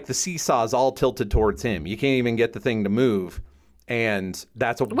 it's like the seesaw's all tilted towards him. You can't even get the thing to move. And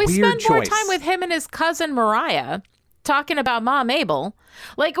that's a weird choice. We spend more time with him and his cousin Mariah talking about Mom Mabel.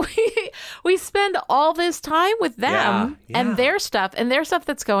 Like, we spend all this time with them and their stuff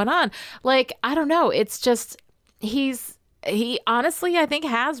that's going on. Like, I don't know. It's just, he honestly, I think,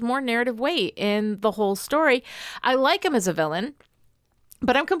 has more narrative weight in the whole story. I like him as a villain,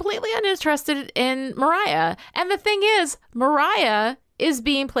 but I'm completely uninterested in Mariah. And the thing is, Mariah is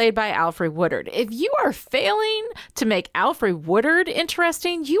being played by Alfre Woodard. If you are failing to make Alfre Woodard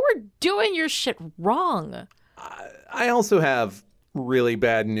interesting, you are doing your shit wrong. I also have really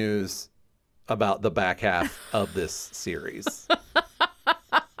bad news about the back half of this series.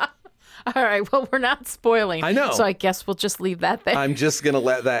 All right, well, we're not spoiling. I know. So I guess we'll just leave that there. I'm just going to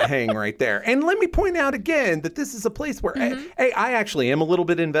let that hang right there. And let me point out again that this is a place where I actually am a little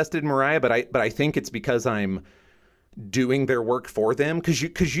bit invested in Mariah, but I think it's because I'm doing their work for them. Because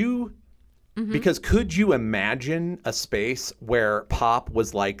could you imagine a space where Pop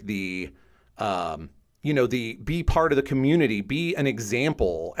was like the be part of the community, be an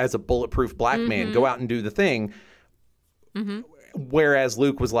example as a bulletproof black man, go out and do the thing. Whereas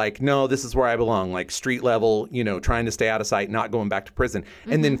Luke was like, no, this is where I belong, like street level, you know, trying to stay out of sight, not going back to prison.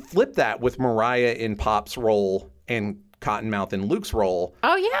 And then flip that with Mariah in Pop's role and Cottonmouth in Luke's role.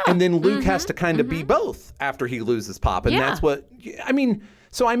 Oh, yeah. And then Luke has to kind of be both after he loses Pop. And that's what, I mean,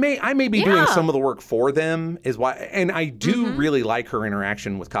 so I may be doing some of the work for them is why. And I do really like her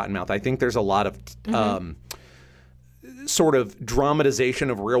interaction with Cottonmouth. I think there's a lot of sort of dramatization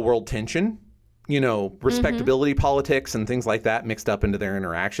of real world tension, you know, respectability politics and things like that mixed up into their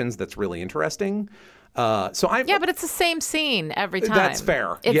interactions. That's really interesting. But it's the same scene every time. That's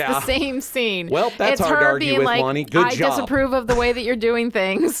fair. It's the same scene. Well, that's hard to argue with, like, Lonnie. Good job. I disapprove of the way that you're doing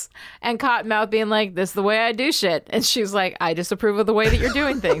things. And Cottonmouth being like, this is the way I do shit. And she's like, I disapprove of the way that you're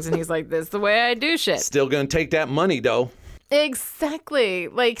doing things. And he's like, this is the way I do shit. Still gonna take that money, though. Exactly.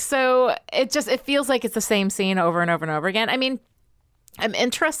 Like, so it feels like it's the same scene over and over and over again. I mean, I'm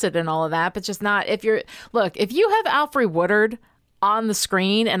interested in all of that, but just not if you have Alfre Woodard on the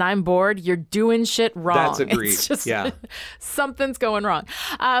screen and I'm bored, you're doing shit wrong. That's agreed. It's just, something's going wrong.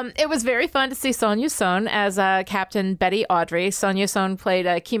 It was very fun to see Sonia Sohn as Captain Betty Audrey. Sonia Sohn played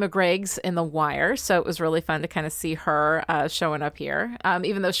Kima Griggs in The Wire, so it was really fun to kind of see her showing up here,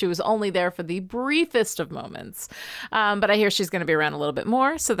 even though she was only there for the briefest of moments. But I hear she's going to be around a little bit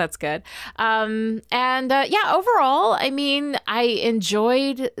more, so that's good. Overall, I mean, I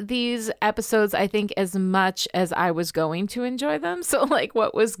enjoyed these episodes, I think, as much as I was going to enjoy them. So, like,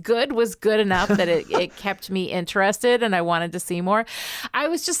 what was good enough that it kept me interested and I wanted to see more. I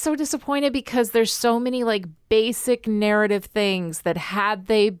was just so disappointed because there's so many, like, basic narrative things that had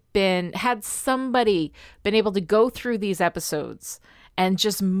somebody been able to go through these episodes and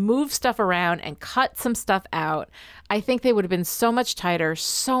just move stuff around and cut some stuff out, I think they would have been so much tighter,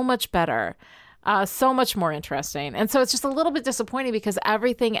 so much better, so much more interesting. And so it's just a little bit disappointing because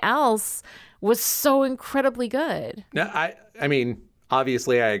everything else was so incredibly good. I mean,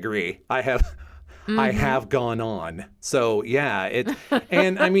 obviously I agree. I have gone on. So yeah,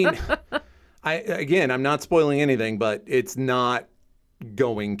 and I mean, I'm not spoiling anything, but it's not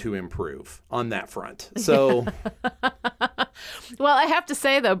going to improve on that front. So well, I have to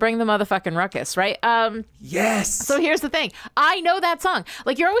say though, bring the motherfucking ruckus, right? Yes. So here's the thing. I know that song.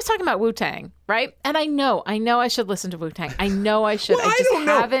 Like, you're always talking about Wu-Tang, right? And I know I should listen to Wu-Tang. I know I should. Well, I just don't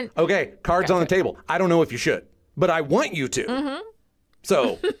know. haven't. Okay, cards on the table. I don't know if you should, but I want you to.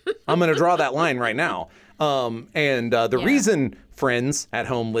 So I'm going to draw that line right now. The reason, friends at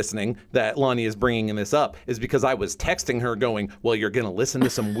home listening, that Lonnie is bringing this up is because I was texting her going, well, you're going to listen to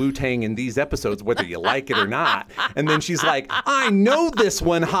some Wu-Tang in these episodes, whether you like it or not. And then she's like, I know this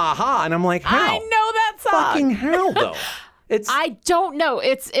one, ha ha. And I'm like, how? I know that song. Fucking hell, though. I don't know.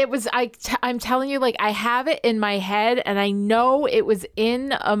 I'm telling you, like, I have it in my head, and I know it was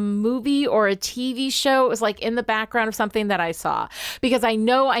in a movie or a TV show. It was like in the background of something that I saw, because I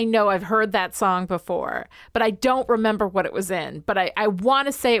know I've heard that song before, but I don't remember what it was in. But I want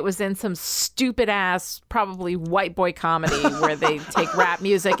to say it was in some stupid ass, probably white boy comedy where they take rap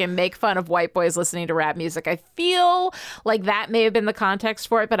music and make fun of white boys listening to rap music. I feel like that may have been the context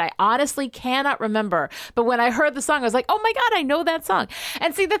for it, but I honestly cannot remember. But when I heard the song, I was like, oh my God, I know that song.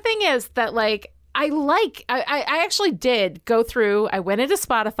 And see, the thing is that, like, I actually did go through, I went into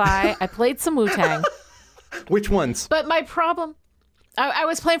Spotify, I played some Wu-Tang. Which ones? But my problem, I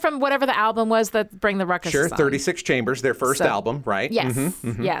was playing from whatever the album was that Bring the Ruckus Sure, on. 36 Chambers, their first album, right?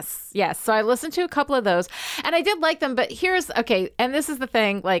 Yes, yes. So I listened to a couple of those, and I did like them, but and this is the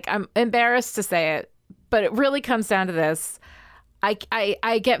thing, like, I'm embarrassed to say it, but it really comes down to this.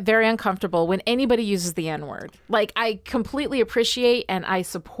 I get very uncomfortable when anybody uses the N-word. Like, I completely appreciate and I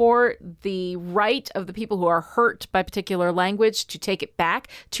support the right of the people who are hurt by particular language to take it back,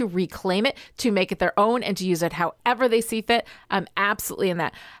 to reclaim it, to make it their own, and to use it however they see fit. I'm absolutely in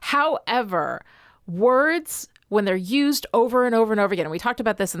that. However, words, when they're used over and over and over again, and we talked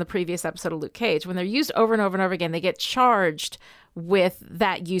about this in the previous episode of Luke Cage, when they're used over and over and over again, they get charged with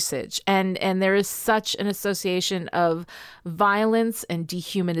that usage. And there is such an association of violence and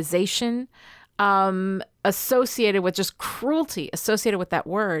dehumanization associated with just cruelty associated with that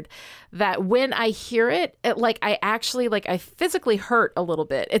word, that when I hear it, I physically hurt a little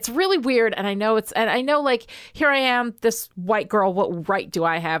bit. It's really weird. And I know like, here I am, this white girl, what right do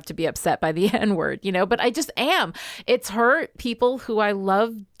I have to be upset by the N-word, but I just am. It's hurt people who I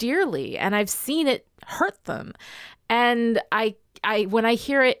love dearly, and I've seen it hurt them. And I when I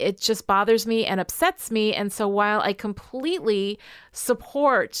hear it, it just bothers me and upsets me. And so while I completely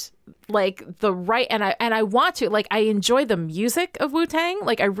support, like, the right, and I want to, like, I enjoy the music of Wu-Tang,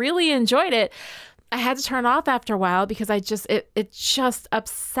 like, I really enjoyed it, I had to turn off after a while because it just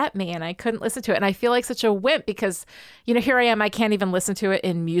upset me and I couldn't listen to it. And I feel like such a wimp because, here I am, I can't even listen to it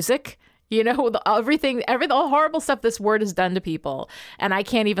in music. The horrible stuff this word has done to people. And I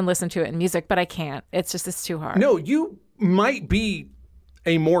can't even listen to it in music, but I can't. It's too hard. No, you might be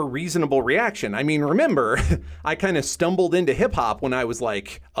a more reasonable reaction. I mean, remember, I kind of stumbled into hip hop when I was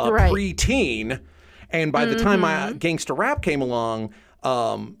like a preteen. And by the time gangsta rap came along,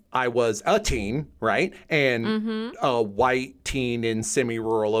 I was a teen, right? And a white teen in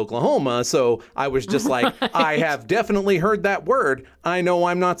semi-rural Oklahoma. So I was just like, I have definitely heard that word. I know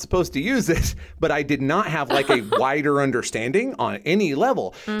I'm not supposed to use it, but I did not have like a wider understanding on any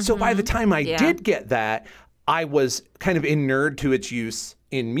level. So by the time I did get that, I was kind of inured to its use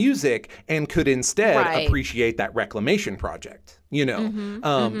in music and could instead appreciate that reclamation project. So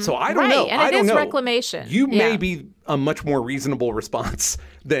I don't know. And I don't know. Reclamation. You may be a much more reasonable response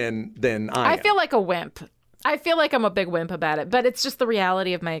than I am. I feel like a wimp. I feel like I'm a big wimp about it, but it's just the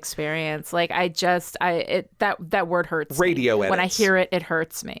reality of my experience. Like, that word hurts radio me. Edits. When I hear it, it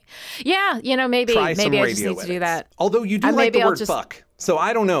hurts me. Yeah, maybe I just need to do that. Although you do like the word fuck. So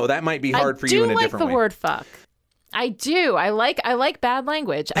I don't know. That might be hard for you in a different way. I do like the word fuck. I do. I like bad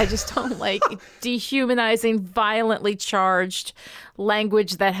language. I just don't like dehumanizing, violently charged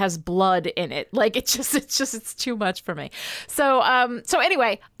language that has blood in it. Like, it's too much for me. So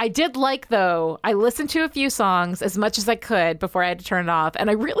anyway, I did like, though, I listened to a few songs as much as I could before I had to turn it off,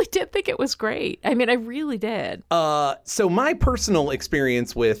 and I really did think it was great. I mean, I really did. So my personal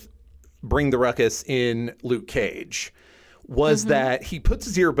experience with Bring the Ruckus in Luke Cage was that he puts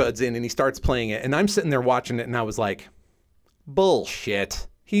his earbuds in and he starts playing it. And I'm sitting there watching it and I was like, bullshit.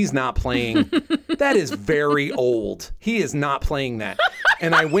 He's not playing. That is very old. He is not playing that.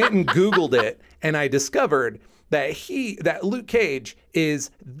 And I went and Googled it and I discovered that Luke Cage is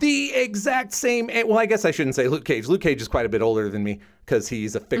the exact same. Well, I guess I shouldn't say Luke Cage. Luke Cage is quite a bit older than me because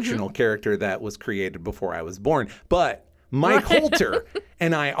he's a fictional character that was created before I was born. But Mike Holter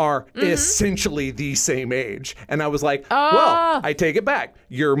and I are essentially the same age. And I was like, well, I take it back.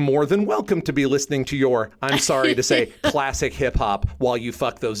 You're more than welcome to be listening to your, I'm sorry to say, classic hip hop while you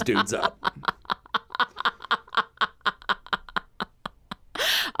fuck those dudes up.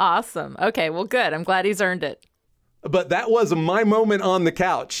 Awesome. Okay, well, good. I'm glad he's earned it. But that was my moment on the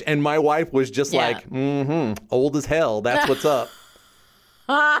couch. And my wife was just like, old as hell. That's what's up.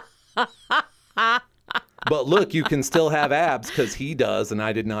 But look, you can still have abs because he does, and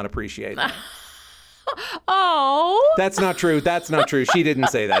I did not appreciate it. Oh. That's not true. That's not true. She didn't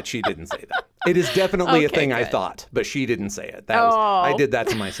say that. She didn't say that. It is definitely a thing good. I thought, but she didn't say it. I did that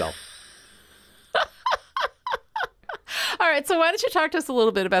to myself. All right, so why don't you talk to us a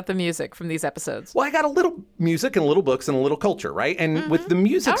little bit about the music from these episodes? Well, I got a little music and a little books and a little culture, right? And with the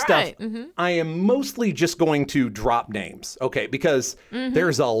music stuff, I am mostly just going to drop names, okay? Because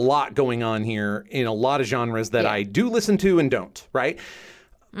there's a lot going on here in a lot of genres that I do listen to and don't, right?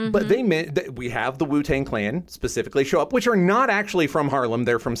 But they meant that we have the Wu-Tang Clan specifically show up, which are not actually from Harlem.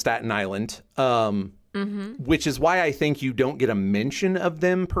 They're from Staten Island, which is why I think you don't get a mention of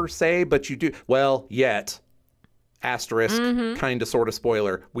them per se, but you do. Well, yet, asterisk, kind of sort of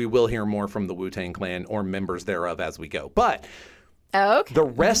spoiler, we will hear more from the Wu-Tang Clan or members thereof as we go. But the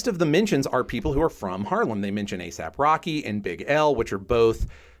rest of the mentions are people who are from Harlem. They mention A$AP Rocky and Big L, which are both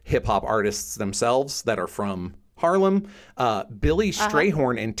hip-hop artists themselves that are from Harlem. Billy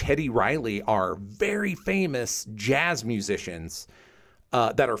Strayhorn and Teddy Riley are very famous jazz musicians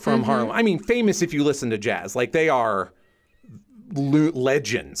that are from Harlem. I mean, famous if you listen to jazz. Like, they are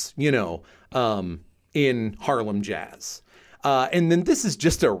legends, you know, in Harlem jazz. And then this is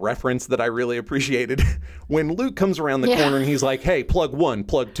just a reference that I really appreciated. When Luke comes around the corner and he's like, hey, plug 1,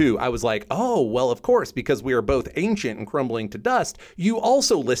 plug 2, I was like, oh, well, of course, because we are both ancient and crumbling to dust, you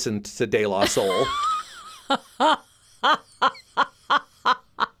also listened to De La Soul.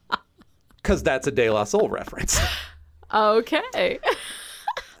 Because that's a De La Soul reference. Okay.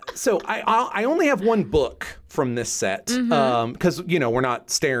 So I only have one book from this set because, you know, we're not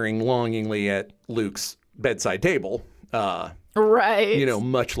staring longingly at Luke's bedside table. Right. You know,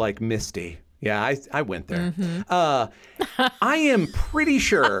 much like Misty. Yeah, I went there. I am pretty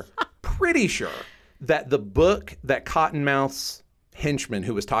sure that the book that Cottonmouth's henchman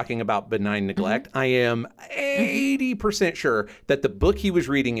who was talking about benign neglect, I am 80% sure that the book he was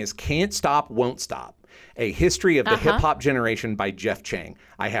reading is Can't Stop, Won't Stop, A History of the Hip Hop Generation by Jeff Chang.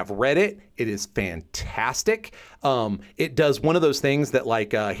 I have read it. It is fantastic. It does one of those things that,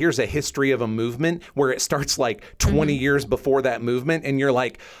 like, here's a history of a movement where it starts like 20 years before that movement. And you're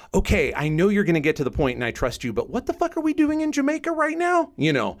like, okay, I know you're going to get to the point and I trust you, but what the fuck are we doing in Jamaica right now?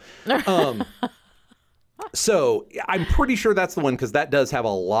 You know? So I'm pretty sure that's the one because that does have a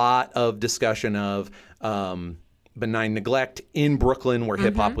lot of discussion of benign neglect in Brooklyn where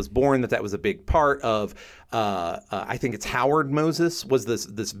hip hop was born, that was a big part of, I think it's Howard Moses was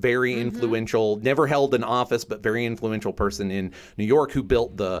this very influential, never held an office, but very influential person in New York who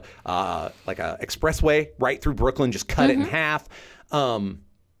built the like a expressway right through Brooklyn, just cut it in half.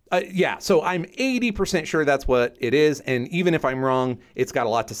 Yeah, so I'm 80% sure that's what it is. And even if I'm wrong, it's got a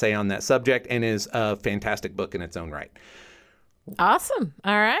lot to say on that subject and is a fantastic book in its own right. Awesome.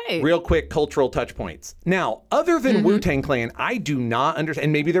 All right. Real quick cultural touch points. Now, other than Wu-Tang Clan, I do not understand,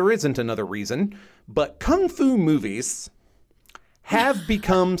 and maybe there isn't another reason, but Kung Fu movies have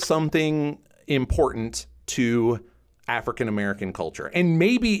become something important to African American culture. And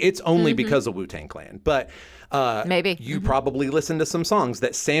maybe it's only because of Wu-Tang Clan, but maybe you probably listen to some songs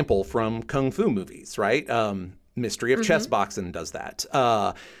that sample from Kung Fu movies, right? Mystery of Chess Boxing does that.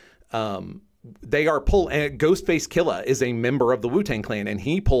 They are Ghostface Killah is a member of the Wu-Tang Clan, and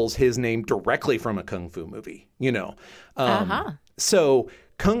he pulls his name directly from a Kung Fu movie, you know. So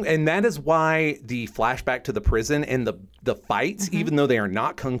and that is why the flashback to the prison and the fights, even though they are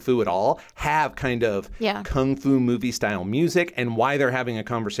not Kung Fu at all, have kind of Kung Fu movie style music, and why they're having a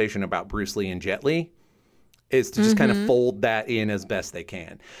conversation about Bruce Lee and Jet Li is to just kind of fold that in as best they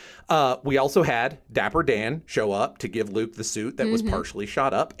can. We also had Dapper Dan show up to give Luke the suit that was partially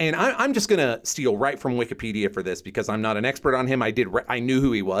shot up. And I'm just going to steal right from Wikipedia for this because I'm not an expert on him. I knew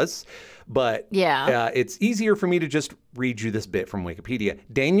who he was. But it's easier for me to just read you this bit from Wikipedia.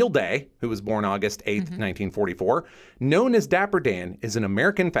 Daniel Day, who was born August 8th, 1944, known as Dapper Dan, is an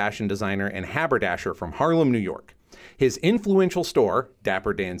American fashion designer and haberdasher from Harlem, New York. His influential store,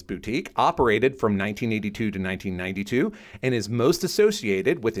 Dapper Dan's Boutique, operated from 1982 to 1992 and is most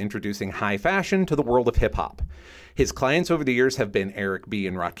associated with introducing high fashion to the world of hip-hop. His clients over the years have been Eric B.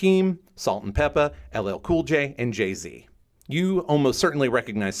 and Rakim, Salt and Peppa, LL Cool J, and Jay-Z. You almost certainly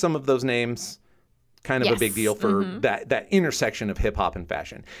recognize some of those names. Kind of a big deal for that intersection of hip-hop and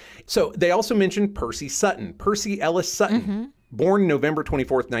fashion. So they also mentioned Percy Sutton, Percy Ellis Sutton. Born November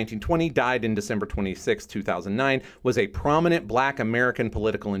 24th, 1920, died in December 26, 2009, was a prominent Black American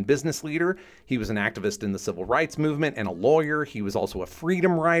political and business leader. He was an activist in the civil rights movement and a lawyer. He was also a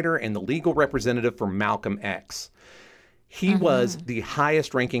freedom rider and the legal representative for Malcolm X. He was the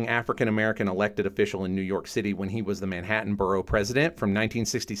highest-ranking African-American elected official in New York City when he was the Manhattan Borough president from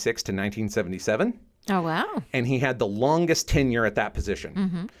 1966 to 1977. Oh, wow. And he had the longest tenure at that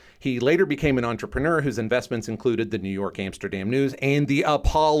position. He later became an entrepreneur whose investments included the New York Amsterdam News and the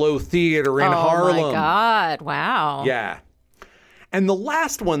Apollo Theater in Harlem. Oh, my God. Wow. Yeah. And the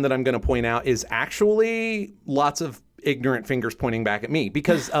last one that I'm going to point out is actually lots of ignorant fingers pointing back at me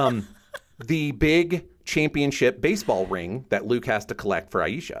because the big championship baseball ring that Luke has to collect for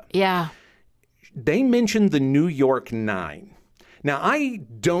Aisha. Yeah. They mentioned the New York Nine. Now, I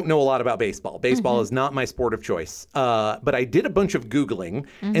don't know a lot about baseball. Baseball is not my sport of choice. But I did a bunch of Googling,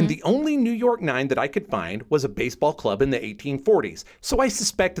 and the only New York Nine that I could find was a baseball club in the 1840s. So I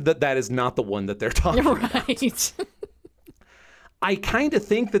suspect that that is not the one that they're talking about. Right. I kind of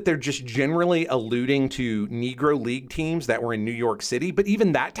think that they're just generally alluding to Negro League teams that were in New York City, but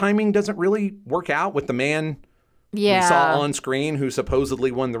even that timing doesn't really work out with the man we saw on screen who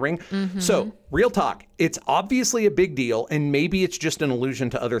supposedly won the ring. So, real talk, it's obviously a big deal, and maybe it's just an allusion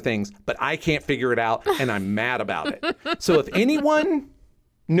to other things, but I can't figure it out, and I'm mad about it. So if anyone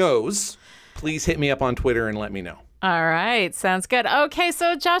knows, please hit me up on Twitter and let me know. All right. Sounds good. Okay,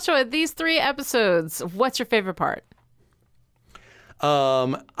 so Joshua, these 3 episodes, what's your favorite part?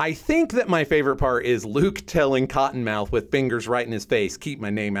 I think that my favorite part is Luke telling Cottonmouth with fingers right in his face, keep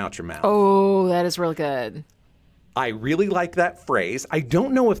my name out your mouth. Oh, that is real good. I really like that phrase. I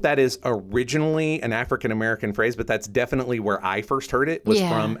don't know if that is originally an African-American phrase, but that's definitely where I first heard it, was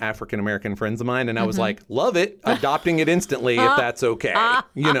from African-American friends of mine. And I was like, love it, adopting it instantly if that's okay,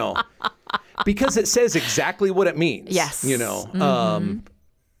 you know, because it says exactly what it means. Yes. You know,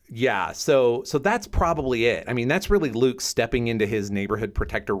 yeah, so that's probably it. I mean, that's really Luke stepping into his neighborhood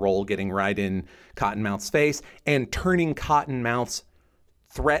protector role, getting right in Cottonmouth's face and turning Cottonmouth's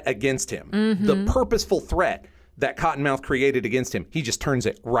threat against him. The purposeful threat that Cottonmouth created against him, he just turns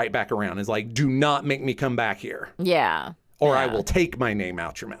it right back around. Is like, do not make me come back here. Yeah. Or I will take my name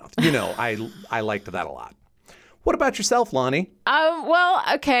out your mouth. You know, I liked that a lot. What about yourself, Lonnie? Well,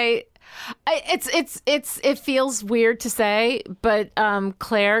 okay. It feels weird to say, but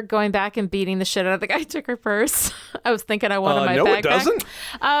Claire going back and beating the shit out of the guy who took her purse. I was thinking I wanted my bag it doesn't.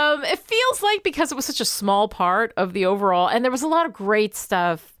 Back. It feels like because it was such a small part of the overall, and there was a lot of great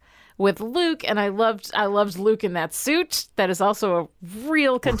stuff with Luke, and I loved Luke in that suit. That is also a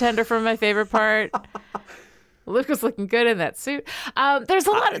real contender for my favorite part. Luke was looking good in that suit. There's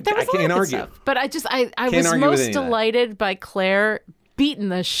a lot. There was a lot of good stuff, but I was most delighted by Claire beating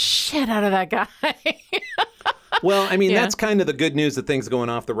the shit out of that guy. Well, I mean, that's kind of the good news of things going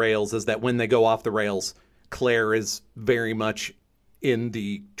off the rails, is that when they go off the rails, Claire is very much in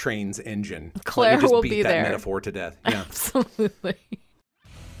the train's engine. Claire will be there. That metaphor to death. Yeah. Absolutely.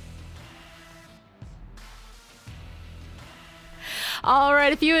 All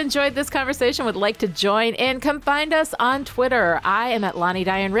right, if you enjoyed this conversation, would like to join in, come find us on Twitter. I am at Lonnie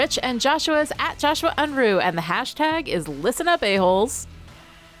Diane Rich, and Joshua is at Joshua Unruh, and the hashtag is ListenUpAholes.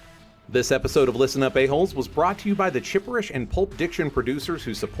 This episode of Listen Up A-Holes was brought to you by the Chipperish and Pulp Diction producers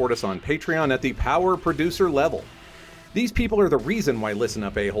who support us on Patreon at the power producer level. These people are the reason why Listen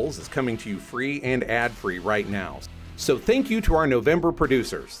Up A-Holes is coming to you free and ad-free right now. So thank you to our November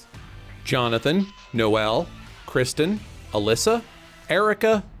producers: Jonathan, Noel, Kristen, Alyssa,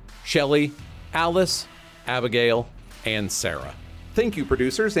 Erica, Shelley, Alice, Abigail, and Sarah. Thank you,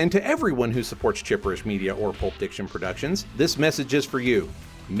 producers, and to everyone who supports Chipperish Media or Pulp Diction Productions. This message is for you.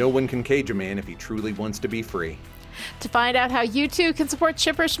 No one can cage a man if he truly wants to be free. To find out how you too can support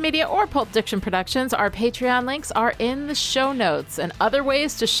Chipperish Media or Pulp Diction Productions, our Patreon links are in the show notes. And other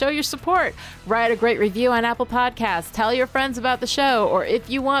ways to show your support: write a great review on Apple Podcasts, tell your friends about the show, or if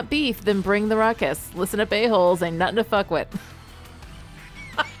you want beef, then bring the ruckus. Listen Up A-Holes ain't nothing to fuck with.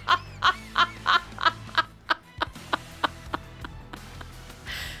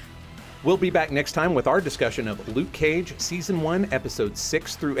 We'll be back next time with our discussion of Luke Cage, Season 1, Episodes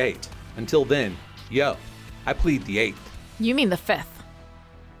 6 through 8. Until then, yo, I plead the 8th. You mean the 5th?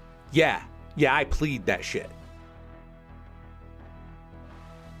 Yeah, I plead that shit.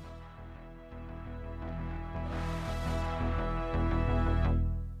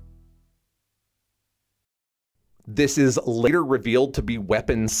 This is later revealed to be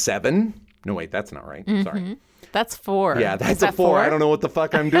Weapon 7. No, wait, that's not right. Sorry. That's 4. Yeah, that's a 4. I don't know what the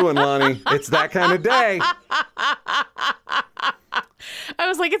fuck I'm doing, Lonnie. It's that kind of day. I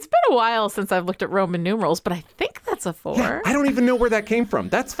was like, it's been a while since I've looked at Roman numerals, but I think that's a 4. Yeah, I don't even know where that came from.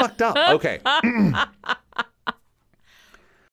 That's fucked up. Okay.